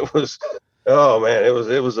there you go. It was, oh man, it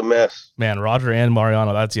was a mess. Man, Roger and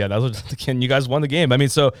Mariano, you guys won the game. I mean,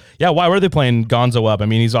 so yeah, why were they playing Gonzo up? I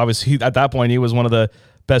mean, he's obviously, at that point, he was one of the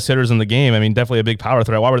best hitters in the game. I mean, definitely a big power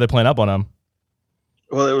threat. Why were they playing up on him?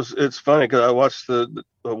 Well, it's funny because I watched one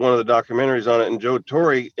of the documentaries on it, and Joe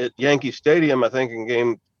Torre at Yankee Stadium, I think in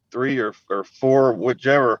Game 3 or 4,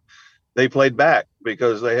 whichever, they played back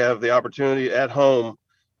because they have the opportunity at home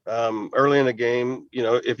early in the game.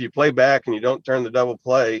 If you play back and you don't turn the double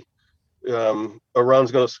play, a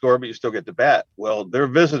run's going to score, but you still get to bat. Well, they're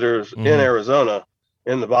visitors in Arizona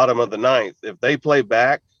in the bottom of the ninth. If they play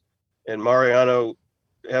back and Mariano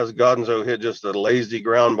has Gonzo hit just a lazy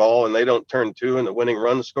ground ball and they don't turn 2 and the winning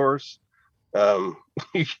run scores,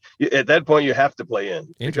 at that point you have to play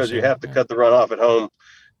in because you have to cut the run off at home,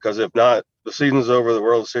 because if not, the season's over, the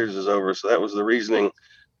World Series is over. So that was the reasoning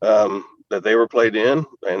that they were played in,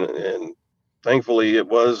 and thankfully it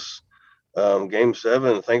was Game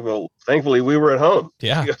 7. Thankfully we were at home.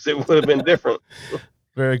 Yeah, because it would have been different.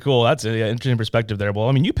 Very cool. That's an interesting perspective there. Well,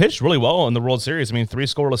 I mean, you pitched really well in the World Series. I mean, 3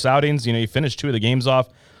 scoreless outings. You finished 2 of the games off.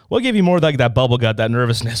 What gave you more like that bubble gut, that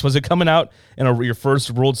nervousness? Was it coming out in your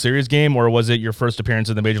first World Series game, or was it your first appearance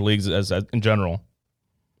in the major leagues as in general?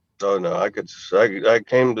 Oh no, I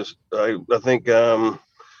think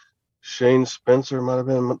Shane Spencer might have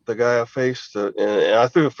been the guy I faced, and I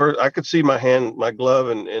threw first. I could see my glove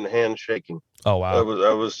and hand shaking. Oh wow!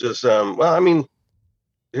 I was just well, I mean,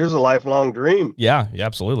 here's a lifelong dream. Yeah,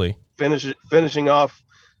 absolutely. Finishing off,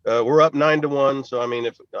 we're up 9-1. So I mean,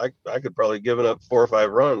 if I could probably given up 4 or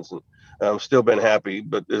 5 runs and I'm still been happy.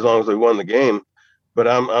 But as long as we won the game, but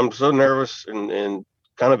I'm so nervous and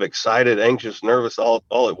kind of excited, anxious, nervous all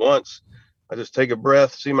at once. I just take a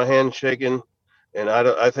breath, see my hand shaking, and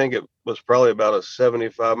I think it was probably about a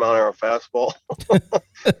 75-mile-an-hour fastball.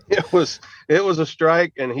 It was a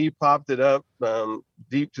strike, and he popped it up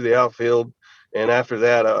deep to the outfield. And after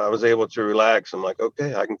that, I was able to relax. I'm like,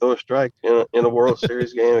 okay, I can throw a strike in a World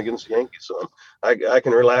Series game against the Yankees, so I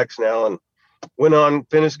can relax now. And went on,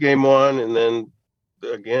 finished Game 1, and then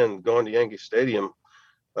again going to Yankee Stadium.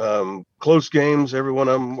 Close games, every one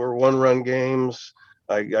of them were 1-run games.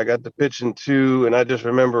 I got to pitch in 2, and I just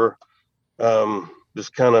remember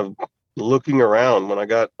just kind of looking around when I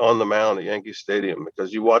got on the mound at Yankee Stadium,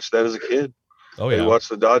 because you watched that as a kid. Oh yeah, you watched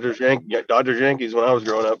the Dodgers Yankees when I was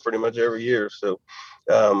growing up pretty much every year. So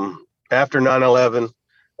after 9/11,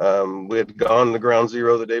 we had gone to Ground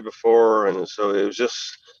Zero the day before, and so it was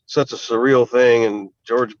just such a surreal thing. And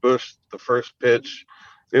George Bush, the first pitch,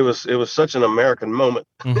 it was such an American moment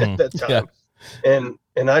at that time. Yeah.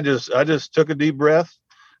 And I just took a deep breath,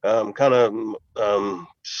 kind of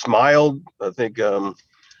smiled. I think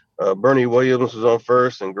Bernie Williams was on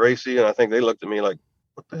first and Gracie, and I think they looked at me like,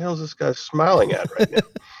 what the hell is this guy smiling at right now?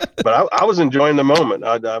 But I was enjoying the moment.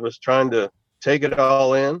 I was trying to take it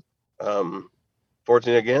all in.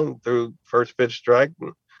 Fortunately, again, through first pitch strike.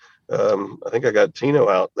 And, I think I got Tino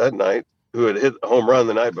out that night, who had hit a home run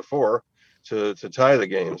the night before to tie the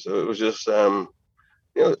game. So it was just an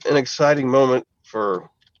exciting moment for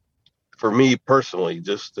me personally,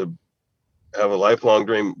 just to have a lifelong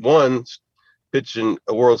dream. One, pitching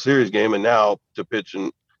a World Series game, and now to pitch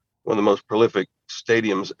in one of the most prolific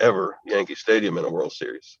stadiums ever, Yankee Stadium, in a World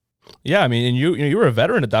Series. Yeah, I mean, and you were a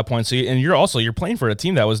veteran at that point, so you're playing for a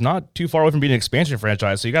team that was not too far away from being an expansion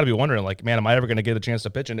franchise. So you got to be wondering, like, man, am I ever going to get a chance to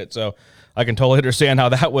pitch in it? So I can totally understand how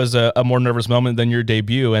that was a more nervous moment than your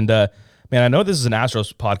debut. And man, I know this is an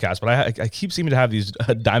Astros podcast, but I keep seeming to have these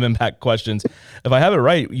Diamondback questions. If I have it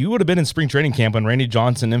right, you would have been in spring training camp when Randy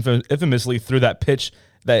Johnson infamously threw that pitch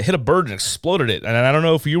that hit a bird and exploded it. And I don't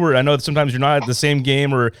know if you were. I know that sometimes you're not at the same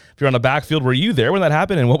game, or if you're on the backfield. Were you there when that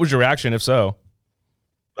happened? And what was your reaction, if so?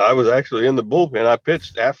 I was actually in the bullpen. I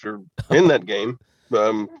pitched in that game.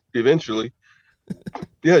 Eventually,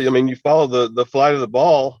 yeah. I mean, you follow the flight of the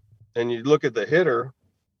ball, and you look at the hitter,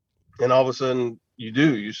 and all of a sudden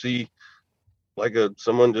you see like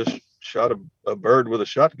someone just shot a bird with a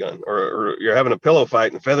shotgun, or you're having a pillow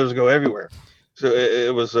fight and feathers go everywhere. So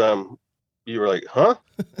it was you were like, huh?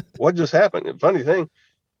 What just happened? And funny thing,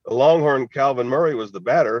 the Longhorn Calvin Murray was the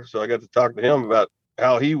batter, so I got to talk to him about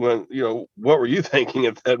how he went. What were you thinking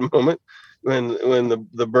at that moment when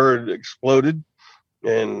the bird exploded?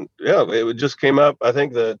 And yeah, it just came up. I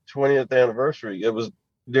think the 20th anniversary. It was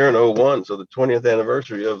during 01, so the 20th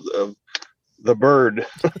anniversary of the bird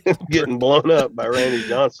getting blown up by Randy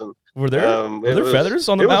Johnson. Were there feathers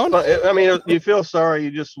on the mound? I mean, you feel sorry. You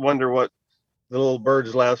just wonder what the little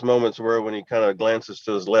bird's last moments were when he kind of glances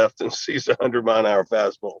to his left and sees a 100-mile-an-hour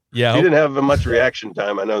fastball. Yeah, he didn't have much reaction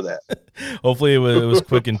time. I know that. Hopefully, it was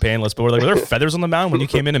quick and painless. But were there feathers on the mound when you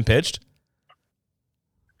came in and pitched?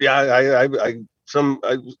 Yeah,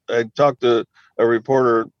 I talked to a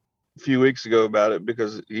reporter a few weeks ago about it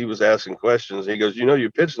because he was asking questions. He goes,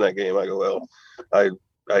 you pitched in that game. I go, well,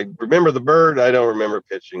 I remember the bird. I don't remember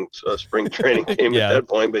pitching a spring training game at that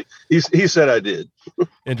point, but he said I did.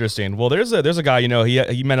 Interesting. Well, there's a guy,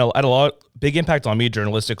 he meant had a big impact on me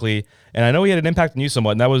journalistically, and I know he had an impact on you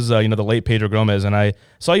somewhat, and that was, the late Pedro Gomez, and I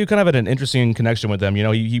saw you kind of had an interesting connection with them.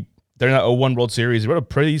 They're in that 01 World Series. He wrote a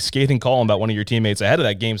pretty scathing column about one of your teammates ahead of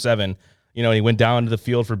that Game 7. He went down to the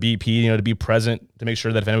field for BP, to be present, to make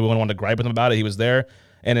sure that if anyone wanted to gripe with him about it, he was there.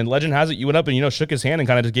 And then legend has it, you went up and, shook his hand and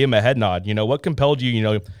kind of just gave him a head nod. What compelled you,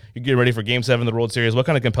 you get ready for Game 7 of the World Series. What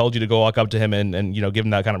kind of compelled you to go walk up to him and give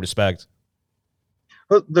him that kind of respect?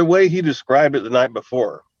 Well, the way he described it the night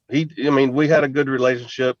before, we had a good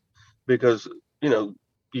relationship because, you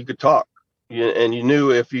could talk. And you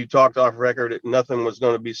knew if you talked off record, nothing was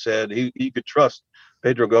going to be said. He could trust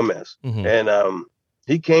Pedro Gomez. Mm-hmm. And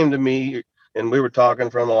he came to me, and we were talking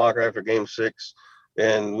from the locker after Game 6.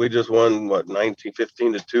 And we just won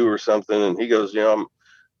 15-2 or something. And he goes, I'm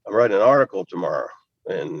writing an article tomorrow.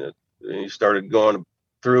 And he started going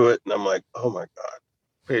through it. And I'm like, oh my God,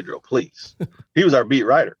 Pedro, please. He was our beat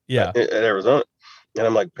writer at Arizona. And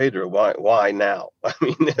I'm like, Pedro, why now? I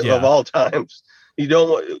mean, of all times,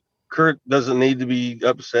 Kurt doesn't need to be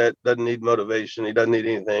upset, doesn't need motivation. He doesn't need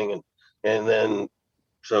anything. And then,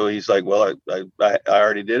 so he's like, well, I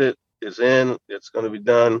already did it. It's in, it's going to be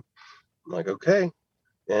done. I'm like, okay.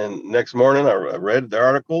 And next morning I read the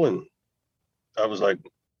article and I was like,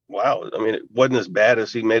 wow. I mean, it wasn't as bad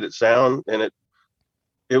as he made it sound. And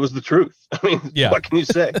it was the truth. I mean, what can you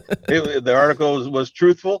say? The article was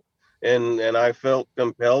truthful. And I felt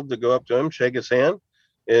compelled to go up to him, shake his hand,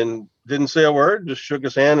 and didn't say a word, just shook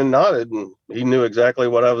his hand and nodded. And he knew exactly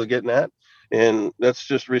what I was getting at. And that's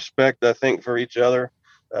just respect, I think, for each other,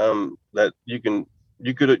 that you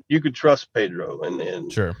could trust Pedro.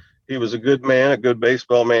 And sure. He was a good man, a good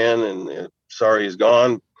baseball man, and sorry he's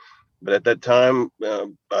gone. But at that time,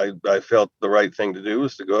 I felt the right thing to do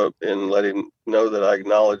was to go up and let him know that I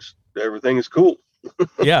acknowledged everything is cool.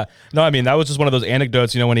 Yeah. No, I mean, that was just one of those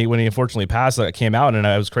anecdotes, when he unfortunately passed, that came out, and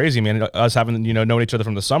I was crazy, man. Us having, known each other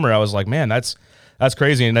from the summer, I was like, man, that's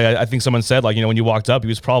crazy. And I think someone said, like, when you walked up, he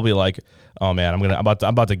was probably like, oh man, I'm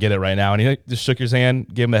about to get it right now. And he just shook his hand,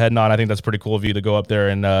 gave him a head nod. I think that's pretty cool of you to go up there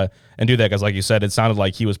and do that. Cause like you said, it sounded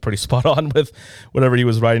like he was pretty spot on with whatever he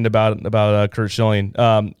was writing about Curt Schilling.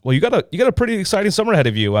 Well, you got a pretty exciting summer ahead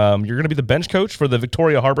of you. You're going to be the bench coach for the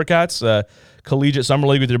Victoria Harbor Cats, collegiate summer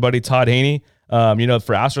league with your buddy Todd Haney. For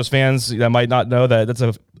Astros fans that might not know, that's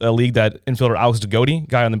a league that infielder Alex Dugotti,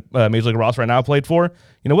 guy on the Major League roster right now, played for.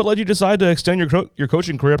 What led you to decide to extend your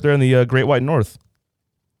coaching career up there in the Great White North?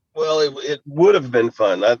 Well, it would have been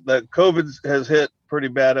fun. The COVID has hit pretty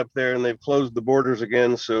bad up there, and they've closed the borders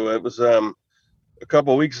again. So it was a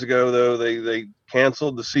couple of weeks ago, though, they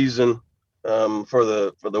canceled the season for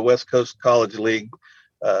the West Coast College League.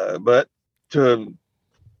 But to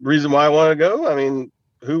reason why I want to go, I mean,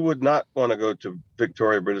 who would not want to go to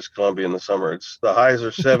Victoria, British Columbia in the summer? The highs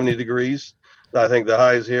are 70 degrees. I think the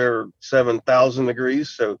highs here are 7,000 degrees.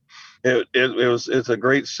 So it's a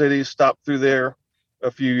great city. Stopped through there a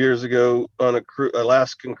few years ago on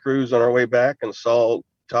Alaskan cruise on our way back and saw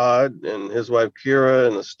Todd and his wife Kira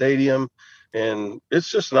in the stadium. And it's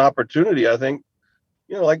just an opportunity, I think,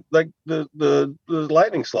 like the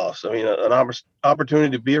Lightning Sloths. I mean, an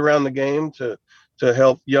opportunity to be around the game, to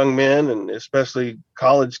help young men and especially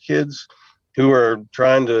college kids who are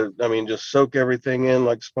trying to, just soak everything in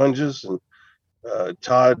like sponges. And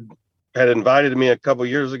Todd had invited me a couple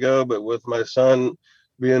years ago, but with my son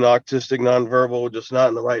being autistic, nonverbal, just not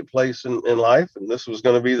in the right place in life, and this was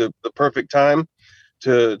going to be the perfect time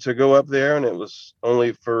to go up there. And it was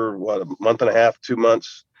only for what, a month and a half, 2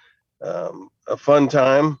 months, a fun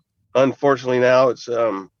time. Unfortunately, now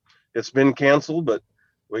it's been canceled, but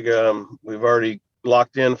we've already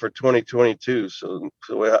locked in for 2022, so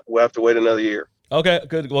we have to wait another year. Okay,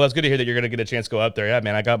 good. Well, that's good to hear that you're going to get a chance to go up there. Yeah,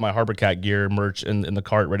 man, I got my Harbor Cat gear merch in the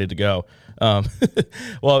cart ready to go.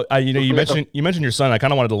 Well, you mentioned your son. I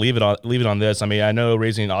kind of wanted to leave it on this. I mean, I know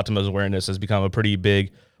raising autism awareness has become a pretty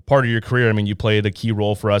big part of your career. I mean, you played a key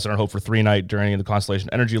role for us in our Hope for Three night during the Constellation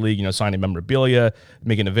Energy League. Signing memorabilia,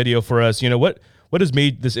 making a video for us. What has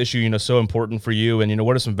made this issue so important for you? And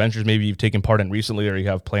what are some ventures maybe you've taken part in recently or you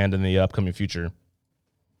have planned in the upcoming future?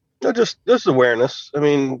 No, just awareness. I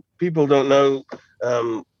mean, people don't know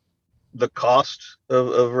the cost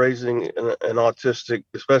of raising an autistic,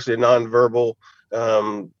 especially a nonverbal.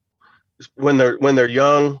 When they're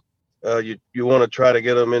young, you want to try to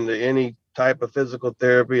get them into any type of physical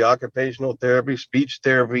therapy, occupational therapy, speech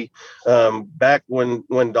therapy. Back when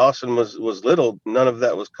Dawson was little, none of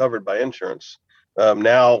that was covered by insurance.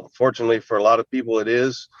 Now, fortunately for a lot of people, it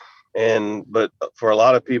is, but for a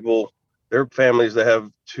lot of people, there are families that have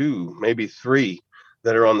 2, maybe 3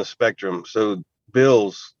 that are on the spectrum. So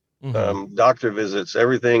bills, doctor visits,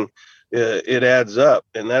 everything, it adds up.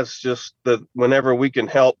 And that's just whenever we can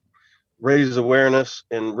help raise awareness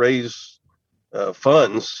and raise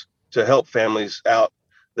funds to help families out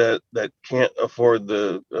that can't afford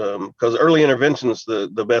because early intervention is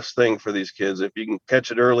the best thing for these kids. If you can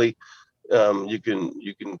catch it early, you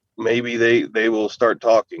can maybe they will start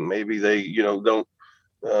talking. Maybe they don't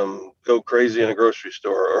go crazy in a grocery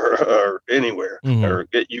store or anywhere, or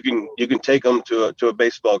you can take them to a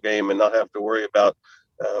baseball game and not have to worry about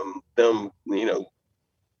them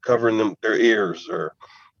covering their ears, or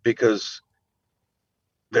because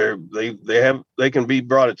they can be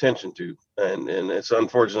brought attention to, and it's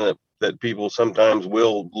unfortunate that people sometimes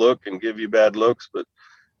will look and give you bad looks, but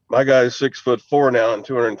my guy's 6'4" now and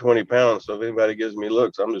 220 pounds, so if anybody gives me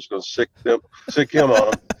looks, I'm just going to sick him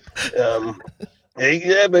on them.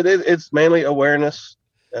 Yeah, but it's mainly awareness.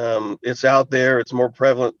 It's out there. It's more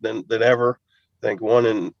prevalent than ever. I think 1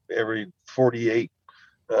 in every 48,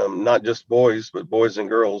 not just boys, but boys and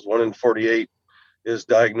girls, 1 in 48 is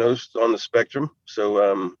diagnosed on the spectrum.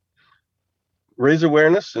 So raise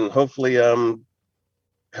awareness and hopefully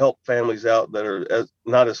help families out that are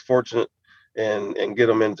not as fortunate and get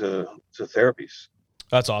them into therapies.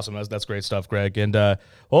 That's awesome. That's great stuff, Greg. And that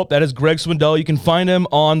is Greg Swindell. You can find him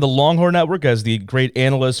on the Longhorn Network as the great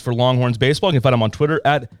analyst for Longhorns baseball. You can find him on Twitter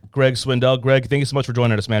at Greg Swindell. Greg, thank you so much for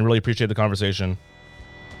joining us, man. Really appreciate the conversation.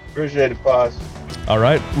 Appreciate it, Paz. All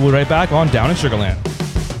right, we'll be right back on Down in Sugarland.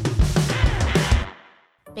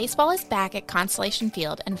 Baseball is back at Constellation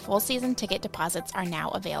Field, and full season ticket deposits are now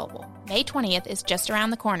available. May 20th is just around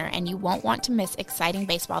the corner, and you won't want to miss exciting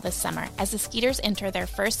baseball this summer as the Skeeters enter their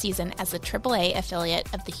first season as the AAA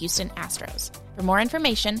affiliate of the Houston Astros. For more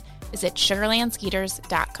information, visit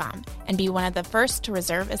SugarlandSkeeters.com and be one of the first to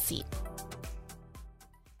reserve a seat.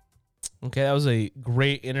 Okay, that was a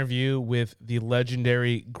great interview with the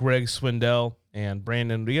legendary Greg Swindell. And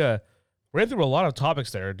Brandon, we ran through a lot of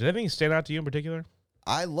topics there. Did anything stand out to you in particular?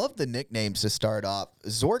 I love the nicknames to start off.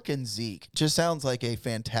 Zork and Zeke just sounds like a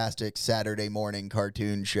fantastic Saturday morning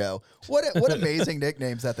cartoon show. What amazing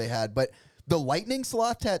nicknames that they had. But the lightning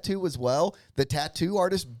sloth tattoo as well, the tattoo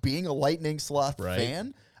artist being a lightning sloth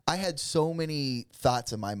fan, I had so many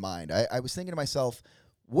thoughts in my mind. I was thinking to myself,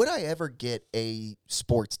 would I ever get a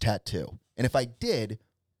sports tattoo? And if I did,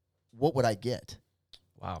 what would I get?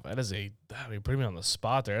 Wow, you put me on the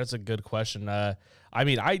spot there. That's a good question.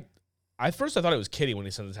 At first I thought it was Kitty when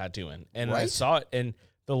he sent the tattoo in, and I saw it. And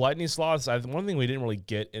the lightning sloths, one thing we didn't really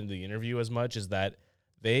get in the interview as much is that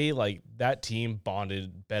that team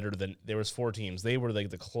bonded better than there was 4 teams. They were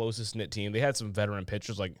like the closest knit team. They had some veteran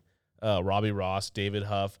pitchers like Robbie Ross, David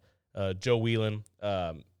Huff, Joe Whelan,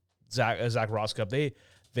 Zach Roscup.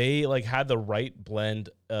 They like had the right blend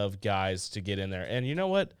of guys to get in there. And you know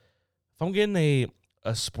what? If I'm getting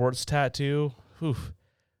a sports tattoo,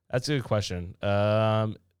 that's a good question.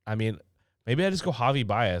 Maybe I just go Javi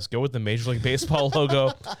Baez. Go with the Major League Baseball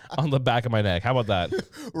logo on the back of my neck. How about that?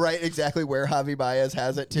 Right, exactly where Javi Baez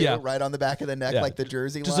has it, too. Yeah. Right on the back of the neck, like the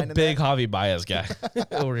jersey just line. Just a big Javi Baez guy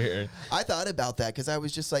over here. I thought about that because I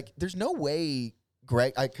was just like, there's no way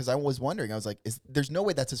Greg, because I was wondering, I was like, there's no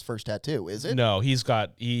way that's his first tattoo, is it? No, he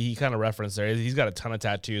kind of referenced there. He's got a ton of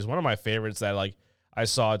tattoos. One of my favorites that, like, I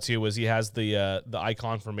saw too was he has the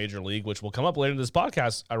icon for Major League, which will come up later in this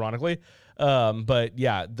podcast, ironically. But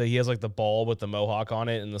yeah, he has like the ball with the mohawk on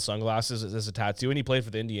it and the sunglasses as a tattoo, and he played for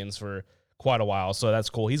the Indians for quite a while, so that's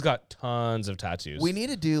cool. He's got tons of tattoos. We need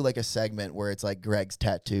to do like a segment where it's like Greg's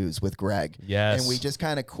tattoos with Greg. Yes. And we just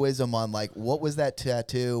kind of quiz him on like, what was that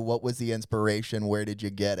tattoo? What was the inspiration? Where did you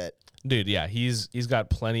get it? Dude, yeah, he's got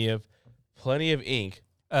plenty of ink.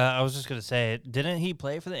 I was just gonna say, didn't he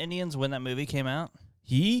play for the Indians when that movie came out?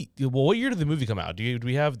 What year did the movie come out? Do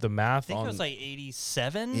we have the math? I think it was like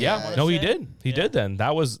 87. Yeah, no, he did. He did then.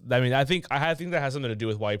 That was. I mean, I think that has something to do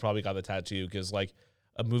with why he probably got the tattoo, because like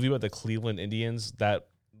a movie about the Cleveland Indians, that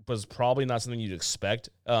was probably not something you'd expect.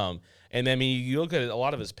 And I mean, you look at a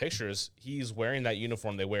lot of his pictures, he's wearing that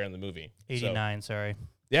uniform they wear in the movie. 89. Sorry.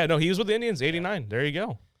 Yeah, no, he was with the Indians. 89. There you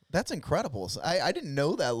go. That's incredible. So I didn't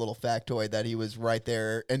know that little factoid that he was right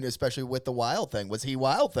there, and especially with the Wild thing. Was he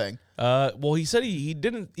Wild thing? Well, he said he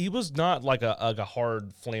didn't. He was not like a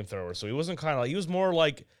hard flamethrower, so he wasn't kind of like. He was more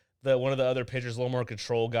like one of the other pitchers, a little more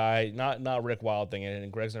control guy. Not Rick Wild thing,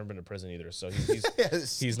 and Greg's never been to prison either, so he's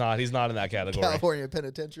Yes. he's not in that category. California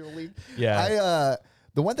Penitentiary League. Yeah.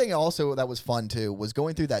 The one thing also that was fun too was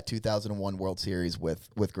going through that 2001 World Series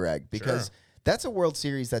with Greg, because that's a World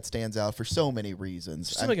Series that stands out for so many reasons.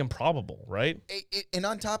 Just like improbable, right? And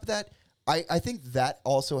on top of that, I think that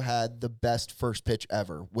also had the best first pitch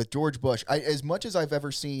ever with George Bush. As much as I've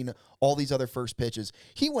ever seen all these other first pitches,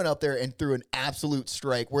 he went up there and threw an absolute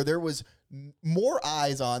strike where there was more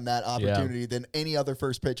eyes on that opportunity than any other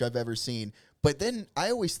first pitch I've ever seen. But then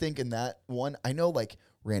I always think in that one, I know like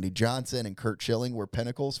Randy Johnson and Curt Schilling were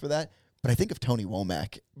pinnacles for that, but I think of Tony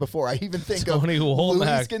Womack before I even think Tony of Womack.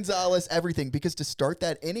 Luis Gonzalez, everything, because to start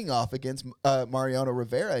that inning off against Mariano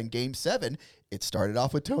Rivera in Game 7, it started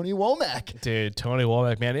off with Tony Womack. Dude, Tony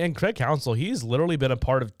Womack, man. And Craig Counsell, he's literally been a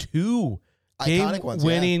part of two Iconic ones,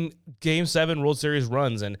 winning Game 7 World Series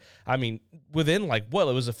runs. And, I mean, within, like, it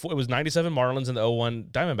was 97 Marlins and the 01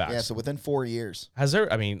 Diamondbacks. Yeah, so within 4 years. Has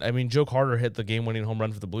there, I mean, Joe Carter hit the game-winning home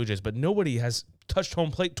run for the Blue Jays, but nobody has touched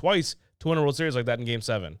home plate twice to win a World Series like that in Game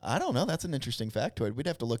 7. I don't know. That's an interesting factoid. We'd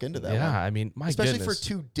have to look into that Yeah, one. I mean, my Especially goodness. for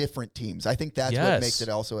two different teams. I think that's what makes it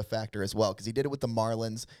also a factor as well, because he did it with the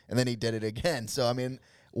Marlins, and then he did it again. So, I mean,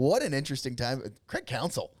 what an interesting time. Craig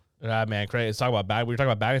Counsell. Man, Craig, we were talking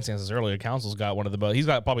about batting stances earlier. Counsell's got he's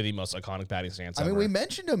got probably the most iconic batting stance I mean, ever. we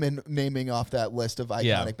mentioned him in naming off that list of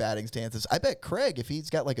iconic batting stances. I bet Craig, if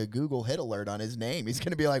he's got like a Google hit alert on his name, he's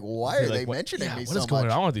going to be like, why are they mentioning me so much? What is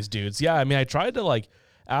going on with these dudes? Yeah, I mean, I tried to like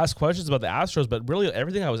ask questions about the Astros, but really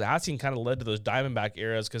everything I was asking kind of led to those Diamondback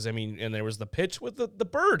eras, because I mean, and there was the pitch with the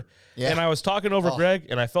bird. Yeah. And I was talking over Greg,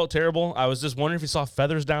 and I felt terrible. I was just wondering if he saw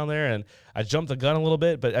feathers down there, and I jumped the gun a little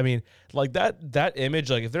bit. But I mean, like that image,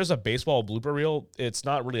 like if there's a baseball blooper reel, it's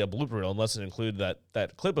not really a blooper reel unless it included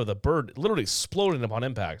that clip of the bird literally exploding upon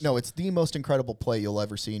impact. No, it's the most incredible play you'll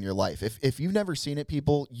ever see in your life. If you've never seen it,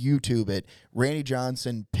 people, YouTube it. Randy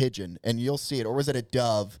Johnson pigeon, and you'll see it. Or was it a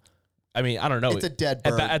dove? I mean, I don't know. It's a dead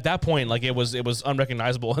bird. At that point, like it was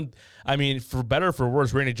unrecognizable. And I mean, for better or for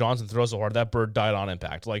worse, Randy Johnson throws so hard that bird died on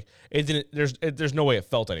impact. Like it didn't. There's no way it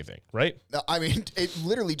felt anything, right? No, I mean, it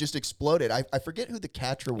literally just exploded. I forget who the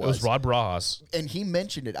catcher was. It was Rod Barajas. And he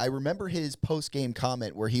mentioned it. I remember his post-game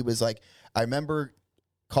comment where he was like, I remember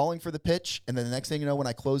calling for the pitch, and then the next thing you know, when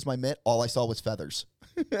I closed my mitt, all I saw was feathers.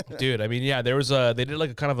 Dude, I mean, yeah, they did like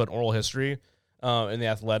a kind of an oral history in the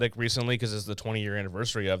Athletic recently, because it's the 20-year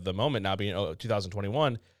anniversary of the moment now being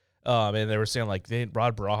 2021. And they were saying like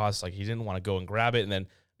Rod Barajas, like he didn't want to go and grab it, and then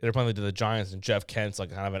they're playing to the Giants, and Jeff Kent's like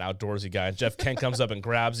kind of an outdoorsy guy, and Jeff Kent comes up and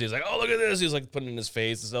grabs it. He's like, oh, look at this. He's like putting it in his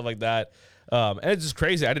face and stuff like that. And it's just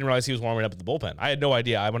crazy. I didn't realize he was warming up at the bullpen. I had no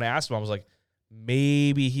idea. When I asked him, I was like,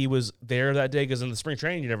 maybe he was there that day, because in the spring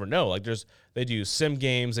training, you never know. Like they do sim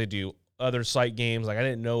games, they do other site games. Like I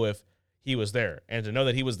didn't know if he was there, and to know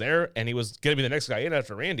that he was there and he was going to be the next guy in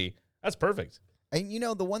after Randy, that's perfect. And you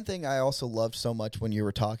know, the one thing I also loved so much when you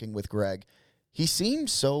were talking with Greg, he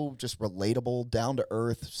seemed so just relatable, down to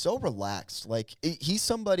earth, so relaxed. Like he's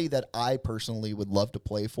somebody that I personally would love to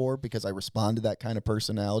play for, because I respond to that kind of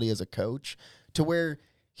personality as a coach, to where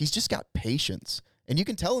he's just got patience. And you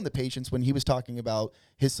can tell in the patience when he was talking about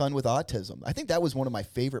his son with autism. I think that was one of my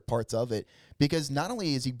favorite parts of it, because not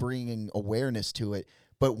only is he bringing awareness to it,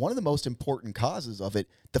 but one of the most important causes of it,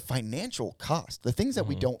 the financial cost, the things that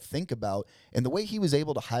we don't think about, and the way he was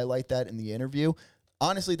able to highlight that in the interview.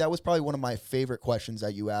 Honestly, that was probably one of my favorite questions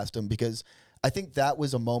that you asked him, because I think that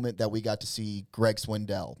was a moment that we got to see Greg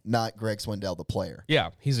Swindell, not Greg Swindell, the player.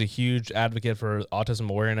 Yeah, he's a huge advocate for autism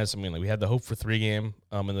awareness. I mean, like we had the Hope for 3 game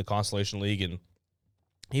in the Constellation League, and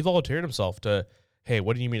he volunteered himself to hey,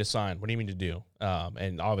 what do you mean to sign? What do you mean to do?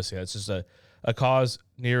 And obviously that's just a cause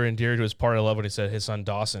near and dear to his part. I love when he said his son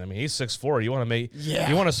Dawson. I mean, he's 6'4". You want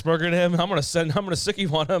to smirk at him? I'm gonna sick you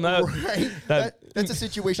on him. Right. That's a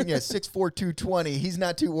situation. Yeah, 6'4", 220. He's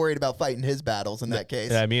not too worried about fighting his battles in that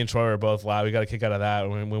case. Yeah, me and Troy were both loud. We got a kick out of that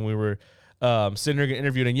when we were sitting here getting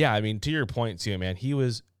interviewed. And yeah, I mean, to your point too, man, he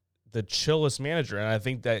was the chillest manager, and I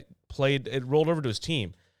think that it rolled over to his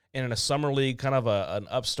team. And in a summer league, kind of an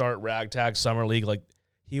upstart ragtag summer league, like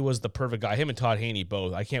he was the perfect guy. Him and Todd Haney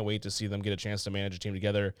both. I can't wait to see them get a chance to manage a team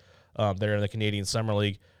together there in the Canadian Summer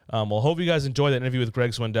League. Well, hope you guys enjoyed that interview with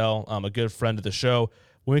Greg Swindell, a good friend of the show.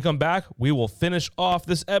 When we come back, we will finish off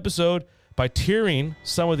this episode by tiering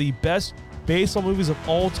some of the best baseball movies of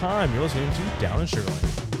all time. You're listening to Down in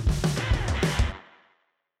Sugarland.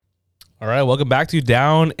 All right, welcome back to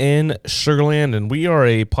Down in Sugarland, and we are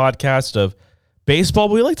a podcast of baseball,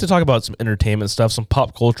 but we like to talk about some entertainment stuff, some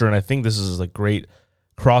pop culture, and I think this is a great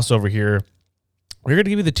crossover here. We're going to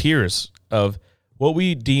give you the tiers of what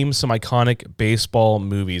we deem some iconic baseball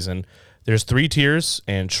movies, and there's 3 tiers,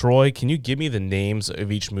 and Troy, can you give me the names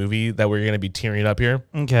of each movie that we're going to be tiering up here?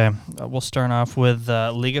 Okay, we'll start off with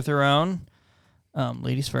League of Their Own,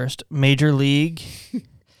 ladies first, Major League,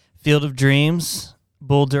 Field of Dreams,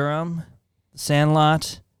 Bull Durham,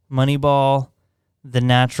 Sandlot, Moneyball, The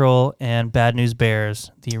Natural, and Bad News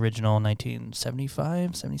Bears, the original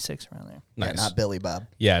 1975, 76, around there. Nice. Yeah, not Billy Bob.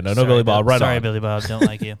 Yeah, no Billy Bob. Right Sorry, on. Billy Bob. Don't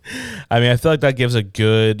like you. I mean, I feel like that gives a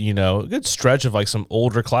good, good stretch of like some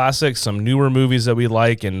older classics, some newer movies that we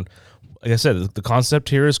like. And like I said, the concept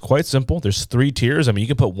here is quite simple. There's 3 tiers. I mean, you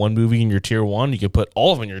can put one movie in your tier 1. You can put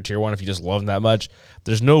all of them in your tier 1 if you just love them that much.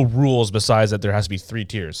 There's no rules besides that there has to be 3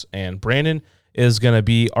 tiers. And Brandon is going to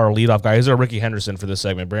be our leadoff guy. He's our Ricky Henderson for this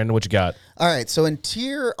segment. Brandon, what you got? All right, so in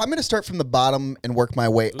tier, I'm going to start from the bottom and work my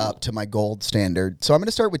way up to my gold standard. So I'm going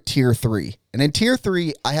to start with tier 3. And in tier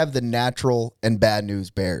 3, I have The Natural and Bad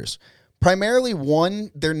News Bears. Primarily,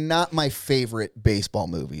 one, they're not my favorite baseball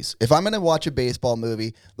movies. If I'm going to watch a baseball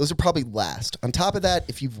movie, those are probably last. On top of that,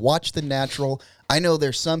 if you've watched The Natural, I know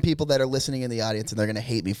there's some people that are listening in the audience and they're going to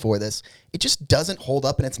hate me for this. It just doesn't hold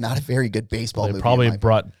up, and it's not a very good baseball movie. They probably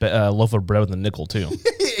brought a loaf of bread with a nickel, too.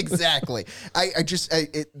 Exactly.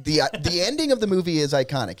 The ending of the movie is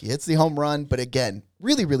iconic. He hits the home run, but again,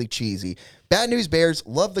 really, really cheesy. Bad News Bears,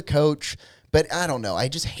 love the coach. But I don't know. I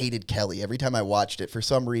just hated Kelly every time I watched it for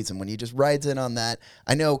some reason. When he just rides in on that,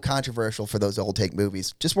 I know controversial for those old take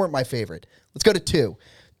movies, just weren't my favorite. Let's go to 2.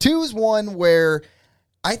 2 is one where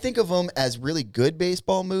I think of them as really good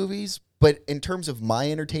baseball movies, but in terms of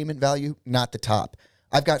my entertainment value, not the top.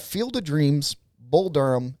 I've got Field of Dreams, Bull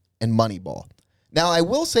Durham, and Moneyball. Now, I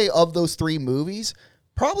will say of those 3 movies,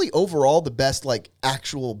 probably overall the best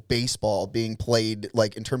actual baseball being played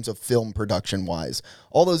in terms of film production wise.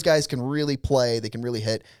 All those guys can really play. They can really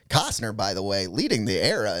hit. Costner, by the way, leading the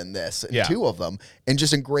era in this. Yeah. 2 of them. And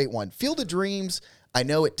just a great one. Field of Dreams, I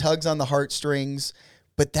know it tugs on the heartstrings,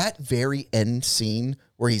 but that very end scene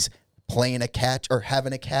where he's playing a catch or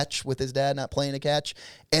having a catch with his dad, not playing a catch.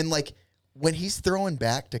 And when he's throwing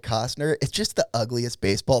back to Costner, it's just the ugliest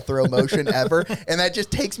baseball throw motion ever, and that just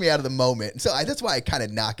takes me out of the moment. So that's why I kind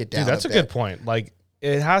of knock it down. Dude, that's a good point.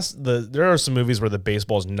 There are some movies where the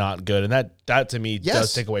baseball is not good, and that to me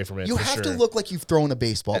does take away from it. You have to look like you've thrown a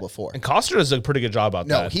baseball before. And Costner does a pretty good job about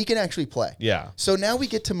that. No, he can actually play. Yeah. So now we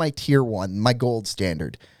get to my tier 1, my gold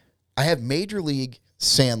standard. I have Major League,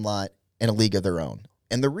 Sandlot, and A League of Their Own.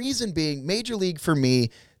 And the reason being, Major League for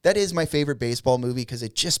me, that is my favorite baseball movie because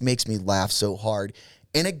it just makes me laugh so hard.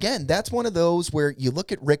 And again, that's one of those where you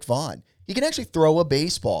look at Rick Vaughn. He can actually throw a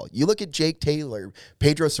baseball. You look at Jake Taylor,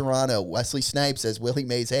 Pedro Serrano, Wesley Snipes as Willie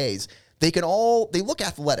Mays Hayes. They look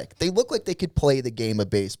athletic. They look like they could play the game of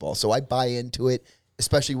baseball. So I buy into it,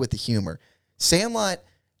 especially with the humor. Sandlot,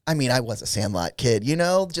 I mean, I was a Sandlot kid,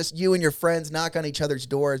 just you and your friends knock on each other's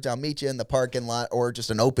doors. I'll meet you in the parking lot or just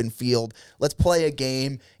an open field. Let's play a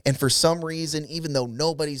game. And for some reason, even though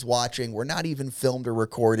nobody's watching, we're not even filmed or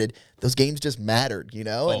recorded, those games just mattered,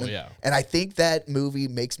 Yeah. And I think that movie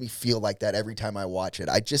makes me feel like that every time I watch it.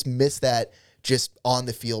 I just miss that just on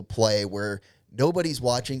the field play where nobody's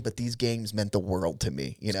watching, but these games meant the world to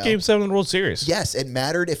me. It's Game 7 of the World Series. Yes, it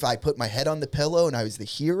mattered if I put my head on the pillow and I was the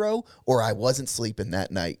hero or I wasn't sleeping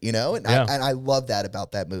that night, And I love that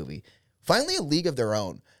about that movie. Finally, A League of Their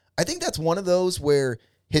Own. I think that's one of those where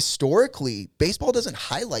historically baseball doesn't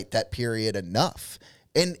highlight that period enough.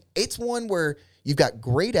 And it's one where you've got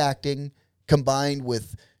great acting combined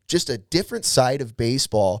with just a different side of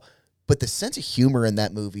baseball, but the sense of humor in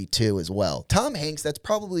that movie too as well. Tom Hanks, that's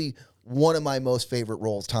probably one of my most favorite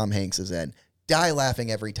roles Tom Hanks is in. Die laughing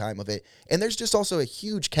every time of it. And there's just also a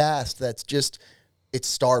huge cast that's just it's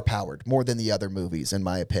star powered more than the other movies, in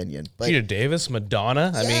my opinion. But Peter Davis,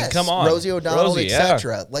 Madonna. I mean, yes, come on, Rosie O'Donnell, Rosie,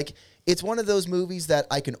 etc. Like, it's one of those movies that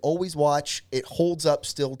I can always watch. It holds up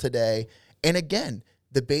still today. And again,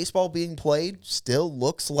 the baseball being played still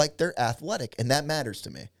looks like they're athletic, and that matters to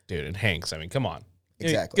me. Dude, and Hanks. I mean, come on.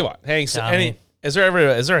 Exactly. Come on, Hanks. Tommy. Is there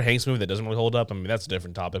a Hanks movie that doesn't really hold up? I mean, that's a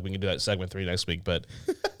different topic. We can do that in segment 3 next week. But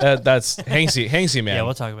that's Hanksy, man. Yeah,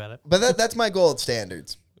 we'll talk about it. But that's my gold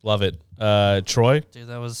standards. Love it. Troy. Dude,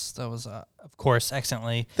 that was of course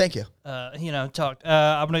excellently. Thank you. Talked.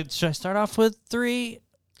 Should I start off with 3?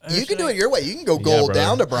 You can do it your way. You can go gold brother.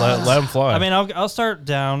 down to bronze. Let him fly. I mean, I'll start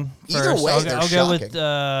down first. Either way, I'll go with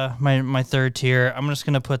my third tier. I'm just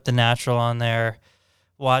gonna put The Natural on there.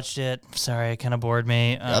 Watched it. Sorry, it kind of bored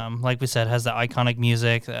me. Like we said, has the iconic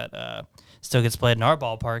music that still gets played in our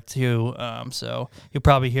ballpark too. So you'll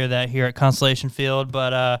probably hear that here at Constellation Field.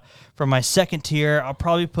 But for my second tier, I'll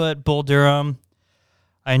probably put Bull Durham.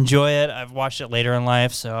 I enjoy it. I've watched it later in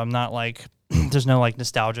life, so I'm not like there's no like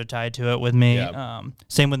nostalgia tied to it with me. Yeah.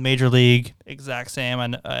 Same with Major League, exact same.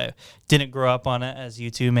 I didn't grow up on it as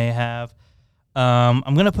you two may have.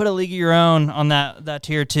 I'm gonna put A League of Your Own on that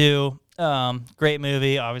tier too. Great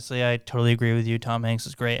movie. Obviously, I totally agree with you. Tom Hanks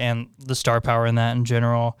is great, and the star power in that in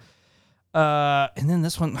general. And then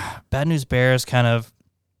this one, Bad News Bears, kind of.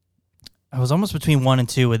 I was almost between 1 and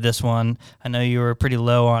 2 with this one. I know you were pretty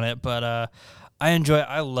low on it, but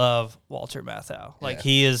I love Walter Matthau. Like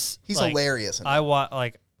he's like, hilarious. In I've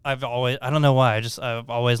don't know why. I've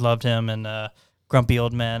always loved him and Grumpy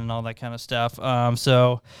Old Men and all that kind of stuff.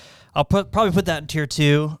 So I'll probably put that in tier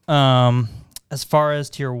 2. As far as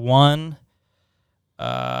tier 1,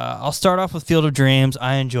 I'll start off with Field of Dreams.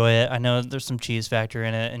 I enjoy it. I know there's some cheese factor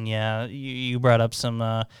in it, and yeah, you brought up some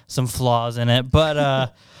flaws in it,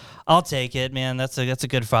 but I'll take it, man. That's a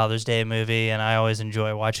good Father's Day movie, and I always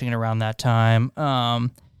enjoy watching it around that time.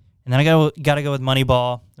 And then I got to go with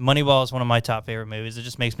Moneyball. Moneyball is one of my top favorite movies. It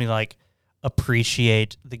just makes me like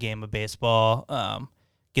appreciate the game of baseball.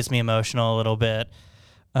 Gets me emotional a little bit.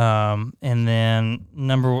 And then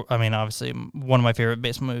obviously one of my favorite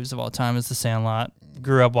baseball movies of all time is The Sandlot.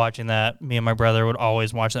 Grew up watching that. Me and my brother would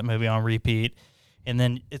always watch that movie on repeat. And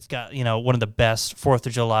then it's got, one of the best 4th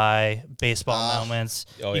of July baseball moments.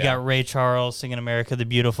 You got Ray Charles singing America the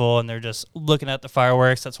Beautiful, and they're just looking at the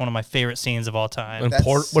fireworks. That's one of my favorite scenes of all time.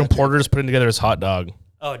 When Porter's putting together his hot dog.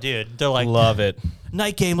 Oh, dude. They're like, love it.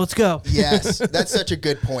 Night game, let's go. Yes, that's such a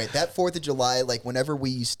good point. That 4th of July, like whenever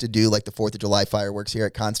we used to do like the 4th of July fireworks here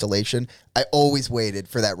at Constellation, I always waited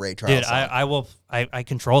for that Ray Charles song. I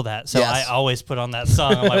control that. So Yes. I always put on that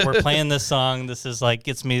song. I'm like, we're playing this song. This is like,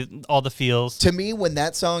 gets me all the feels. To me, when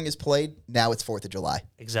that song is played, now it's 4th of July.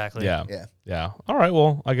 Exactly. Yeah. All right.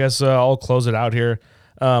 Well, I guess I'll close it out here.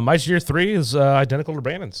 My tier 3 is identical to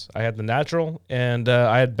Brandon's. I had The Natural, and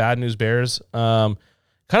I had Bad News Bears.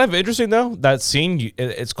 Kind of interesting, though, that scene,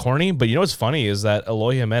 it's corny, but you know what's funny is that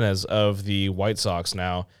Eloy Jimenez of the White Sox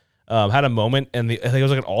now had a moment in I think it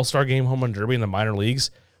was like an all-star game home run derby in the minor leagues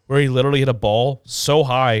where he literally hit a ball so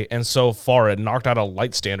high and so far it knocked out a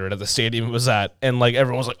light standard at the stadium it was at. And like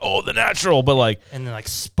everyone was like, oh, The Natural, but like... And then like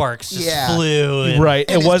sparks just flew. Right.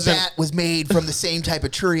 And it wasn't... bat was made from the same type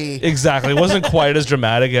of tree. Exactly. It wasn't quite as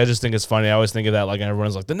dramatic. I just think it's funny. I always think of that like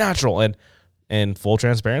everyone's like, The Natural. And in full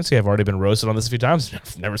transparency, I've already been roasted on this a few times.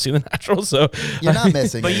 I've never seen The Natural, so You're not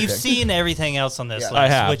missing But anything. you've seen everything else on this list, I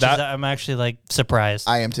have. which is I'm actually like surprised.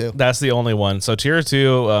 I am too. that's the only one. So tier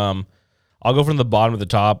 2, I'll go from the bottom to the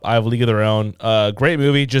top. I have League of Their Own. Great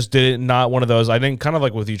movie. Just not one of those. I didn't, kind of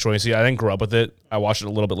like with you, Troy. See, I didn't grow up with it. I watched it a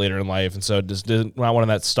little bit later in life, and so just not one of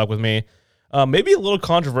that stuck with me. Maybe a little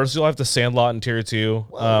controversial. I have The Sandlot in tier 2.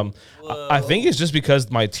 I think it's just because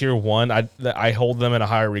my tier 1, I hold them in a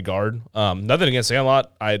higher regard. Nothing against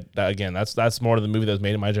Sandlot. That's more of the movie that was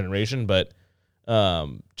made in my generation, but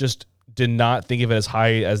just did not think of it as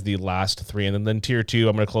high as the last 3. And then tier 2,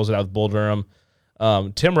 I'm going to close it out with Bull Durham.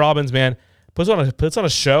 Tim Robbins, man, puts on a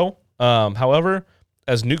show. However,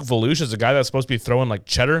 as Nuke Volush is a guy that's supposed to be throwing like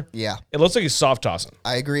cheddar. Yeah. It looks like he's soft tossing.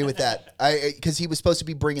 I agree with that. Because he was supposed to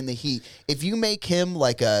be bringing the heat. If you make him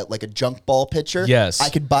like a junk ball pitcher, yes, I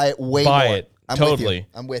could buy it more. I'm totally.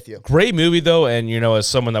 I'm with you. Great movie though, and as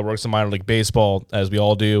someone that works in minor league baseball, as we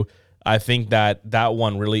all do, I think that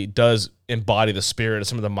one really does embody the spirit of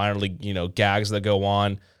some of the minor league gags that go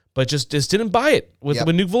on, but just didn't buy it with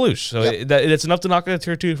Nuke Volush. So it's enough to knock it at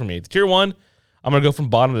tier 2 for me. Tier 1. I'm going to go from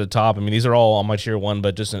bottom to the top. I mean, these are all on my tier 1,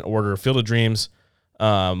 but just in order. Field of Dreams,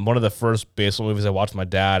 one of the first baseball movies I watched with my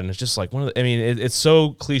dad, and it's just like it's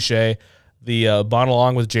so cliche. The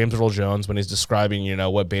monologue with James Earl Jones when he's describing,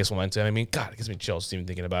 what baseball meant to him. I mean, God, it gives me chills just even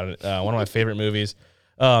thinking about it. One of my favorite movies.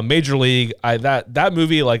 Major League, that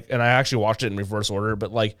movie, like, and I actually watched it in reverse order,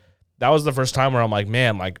 but like that was the first time where I'm like,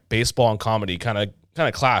 man, like baseball and comedy kind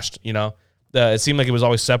of clashed, you know. It seemed like it was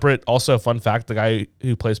always separate. Also, fun fact: the guy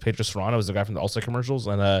who plays Pedro Serrano is the guy from the Allstate commercials,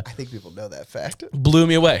 and I think people know that fact. blew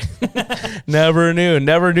me away. never knew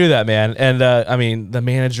that, man. And I mean, the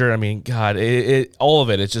manager. I mean, God, it all of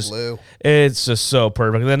it. It's just, it's just so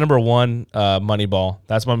perfect. And then number one, Moneyball.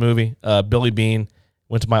 That's my movie. Billy Bean.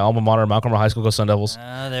 Went to my alma mater, Malcolm High School, go Sun Devils.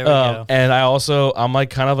 There we go. And I'm like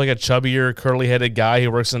kind of like a chubbier, curly-headed guy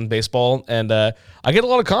who works in baseball, and I get a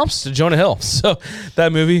lot of comps to Jonah Hill. So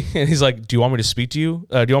that movie, and he's like, "Do you want me to speak to you?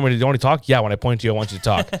 Do you want me to talk? Yeah, when I point to you, I want you to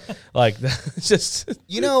talk." Like, it's just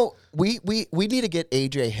you know, we need to get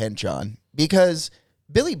AJ Hinch on because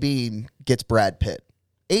Billy Bean gets Brad Pitt.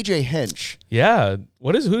 AJ Hinch. Yeah.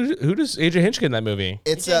 Who does AJ Hinch get in that movie?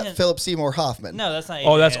 It's Philip Seymour Hoffman. No, that's not.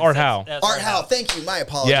 Oh, that's Art Howe. Art Howe. Thank you. My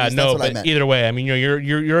apologies. Yeah, no, that's what I but meant. either way, I mean,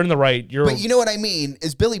 you're in the right. But you know what I mean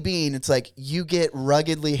is Billy Bean. It's like you get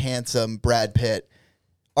ruggedly handsome Brad Pitt,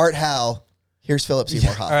 Art Howe. Here's Philip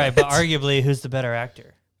Seymour Hoffman. All right, but arguably, who's the better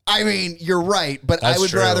actor? I mean, you're right, but That's I would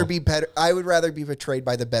true. rather be better. I would rather be portrayed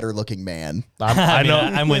by the better looking man, I know.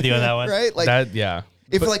 I'm with you on that one. right? Like that. Yeah.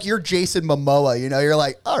 if like you're Jason Momoa, you know, you're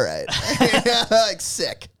like, all right, like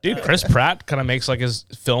sick. Dude, Chris Pratt kind of makes like his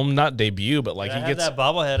film not debut, but like I he have gets that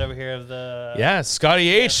bobblehead over here of the Scotty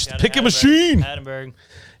H, Scotty pick a Hattenberg. machine. Hattenberg.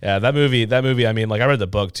 Yeah, that movie. I mean, like I read the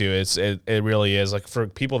book too. It really is like for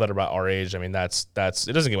people that are about our age. I mean, that's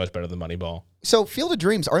it doesn't get much better than Moneyball. So Field of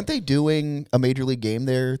Dreams, aren't they doing a major league game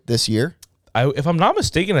there this year? If I'm not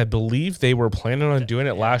mistaken, I believe they were planning on doing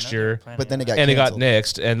it last year, But then it got and it got canceled.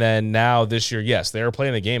 nixed. And then now this year, yes, they are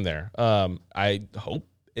playing a game there. I hope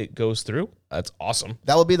it goes through. That's awesome.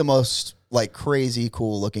 That would be the most like crazy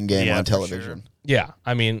cool looking game Yeah, on for television. sure. Yeah,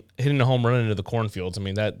 I mean, hitting a home run into the cornfields. I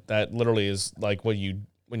mean, that literally is like when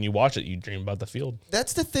you watch it, you dream about the field.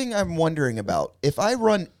 That's the thing I'm wondering about. If I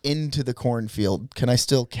run into the cornfield, can I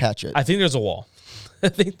still catch it? I think there's a wall. I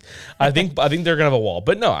think they're gonna have a wall,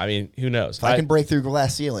 but no, I mean, who knows? If I can break through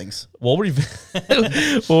glass ceilings. We'll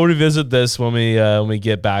revisit this when we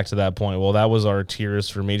get back to that point. Well, that was our tiers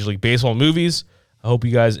for Major League Baseball movies. I hope you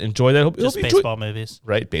guys enjoyed that. Just hope you baseball movies.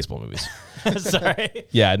 right? Baseball movies. Sorry.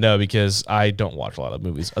 Yeah, no, because I don't watch a lot of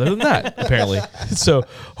movies other than that, apparently. So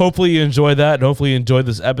hopefully you enjoyed that, and hopefully you enjoyed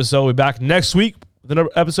this episode. We'll be back next week with another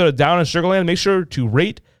episode of Down in Sugarland. Make sure to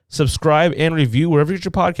rate, subscribe, and review wherever you get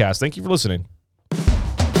your podcast. Thank you for listening.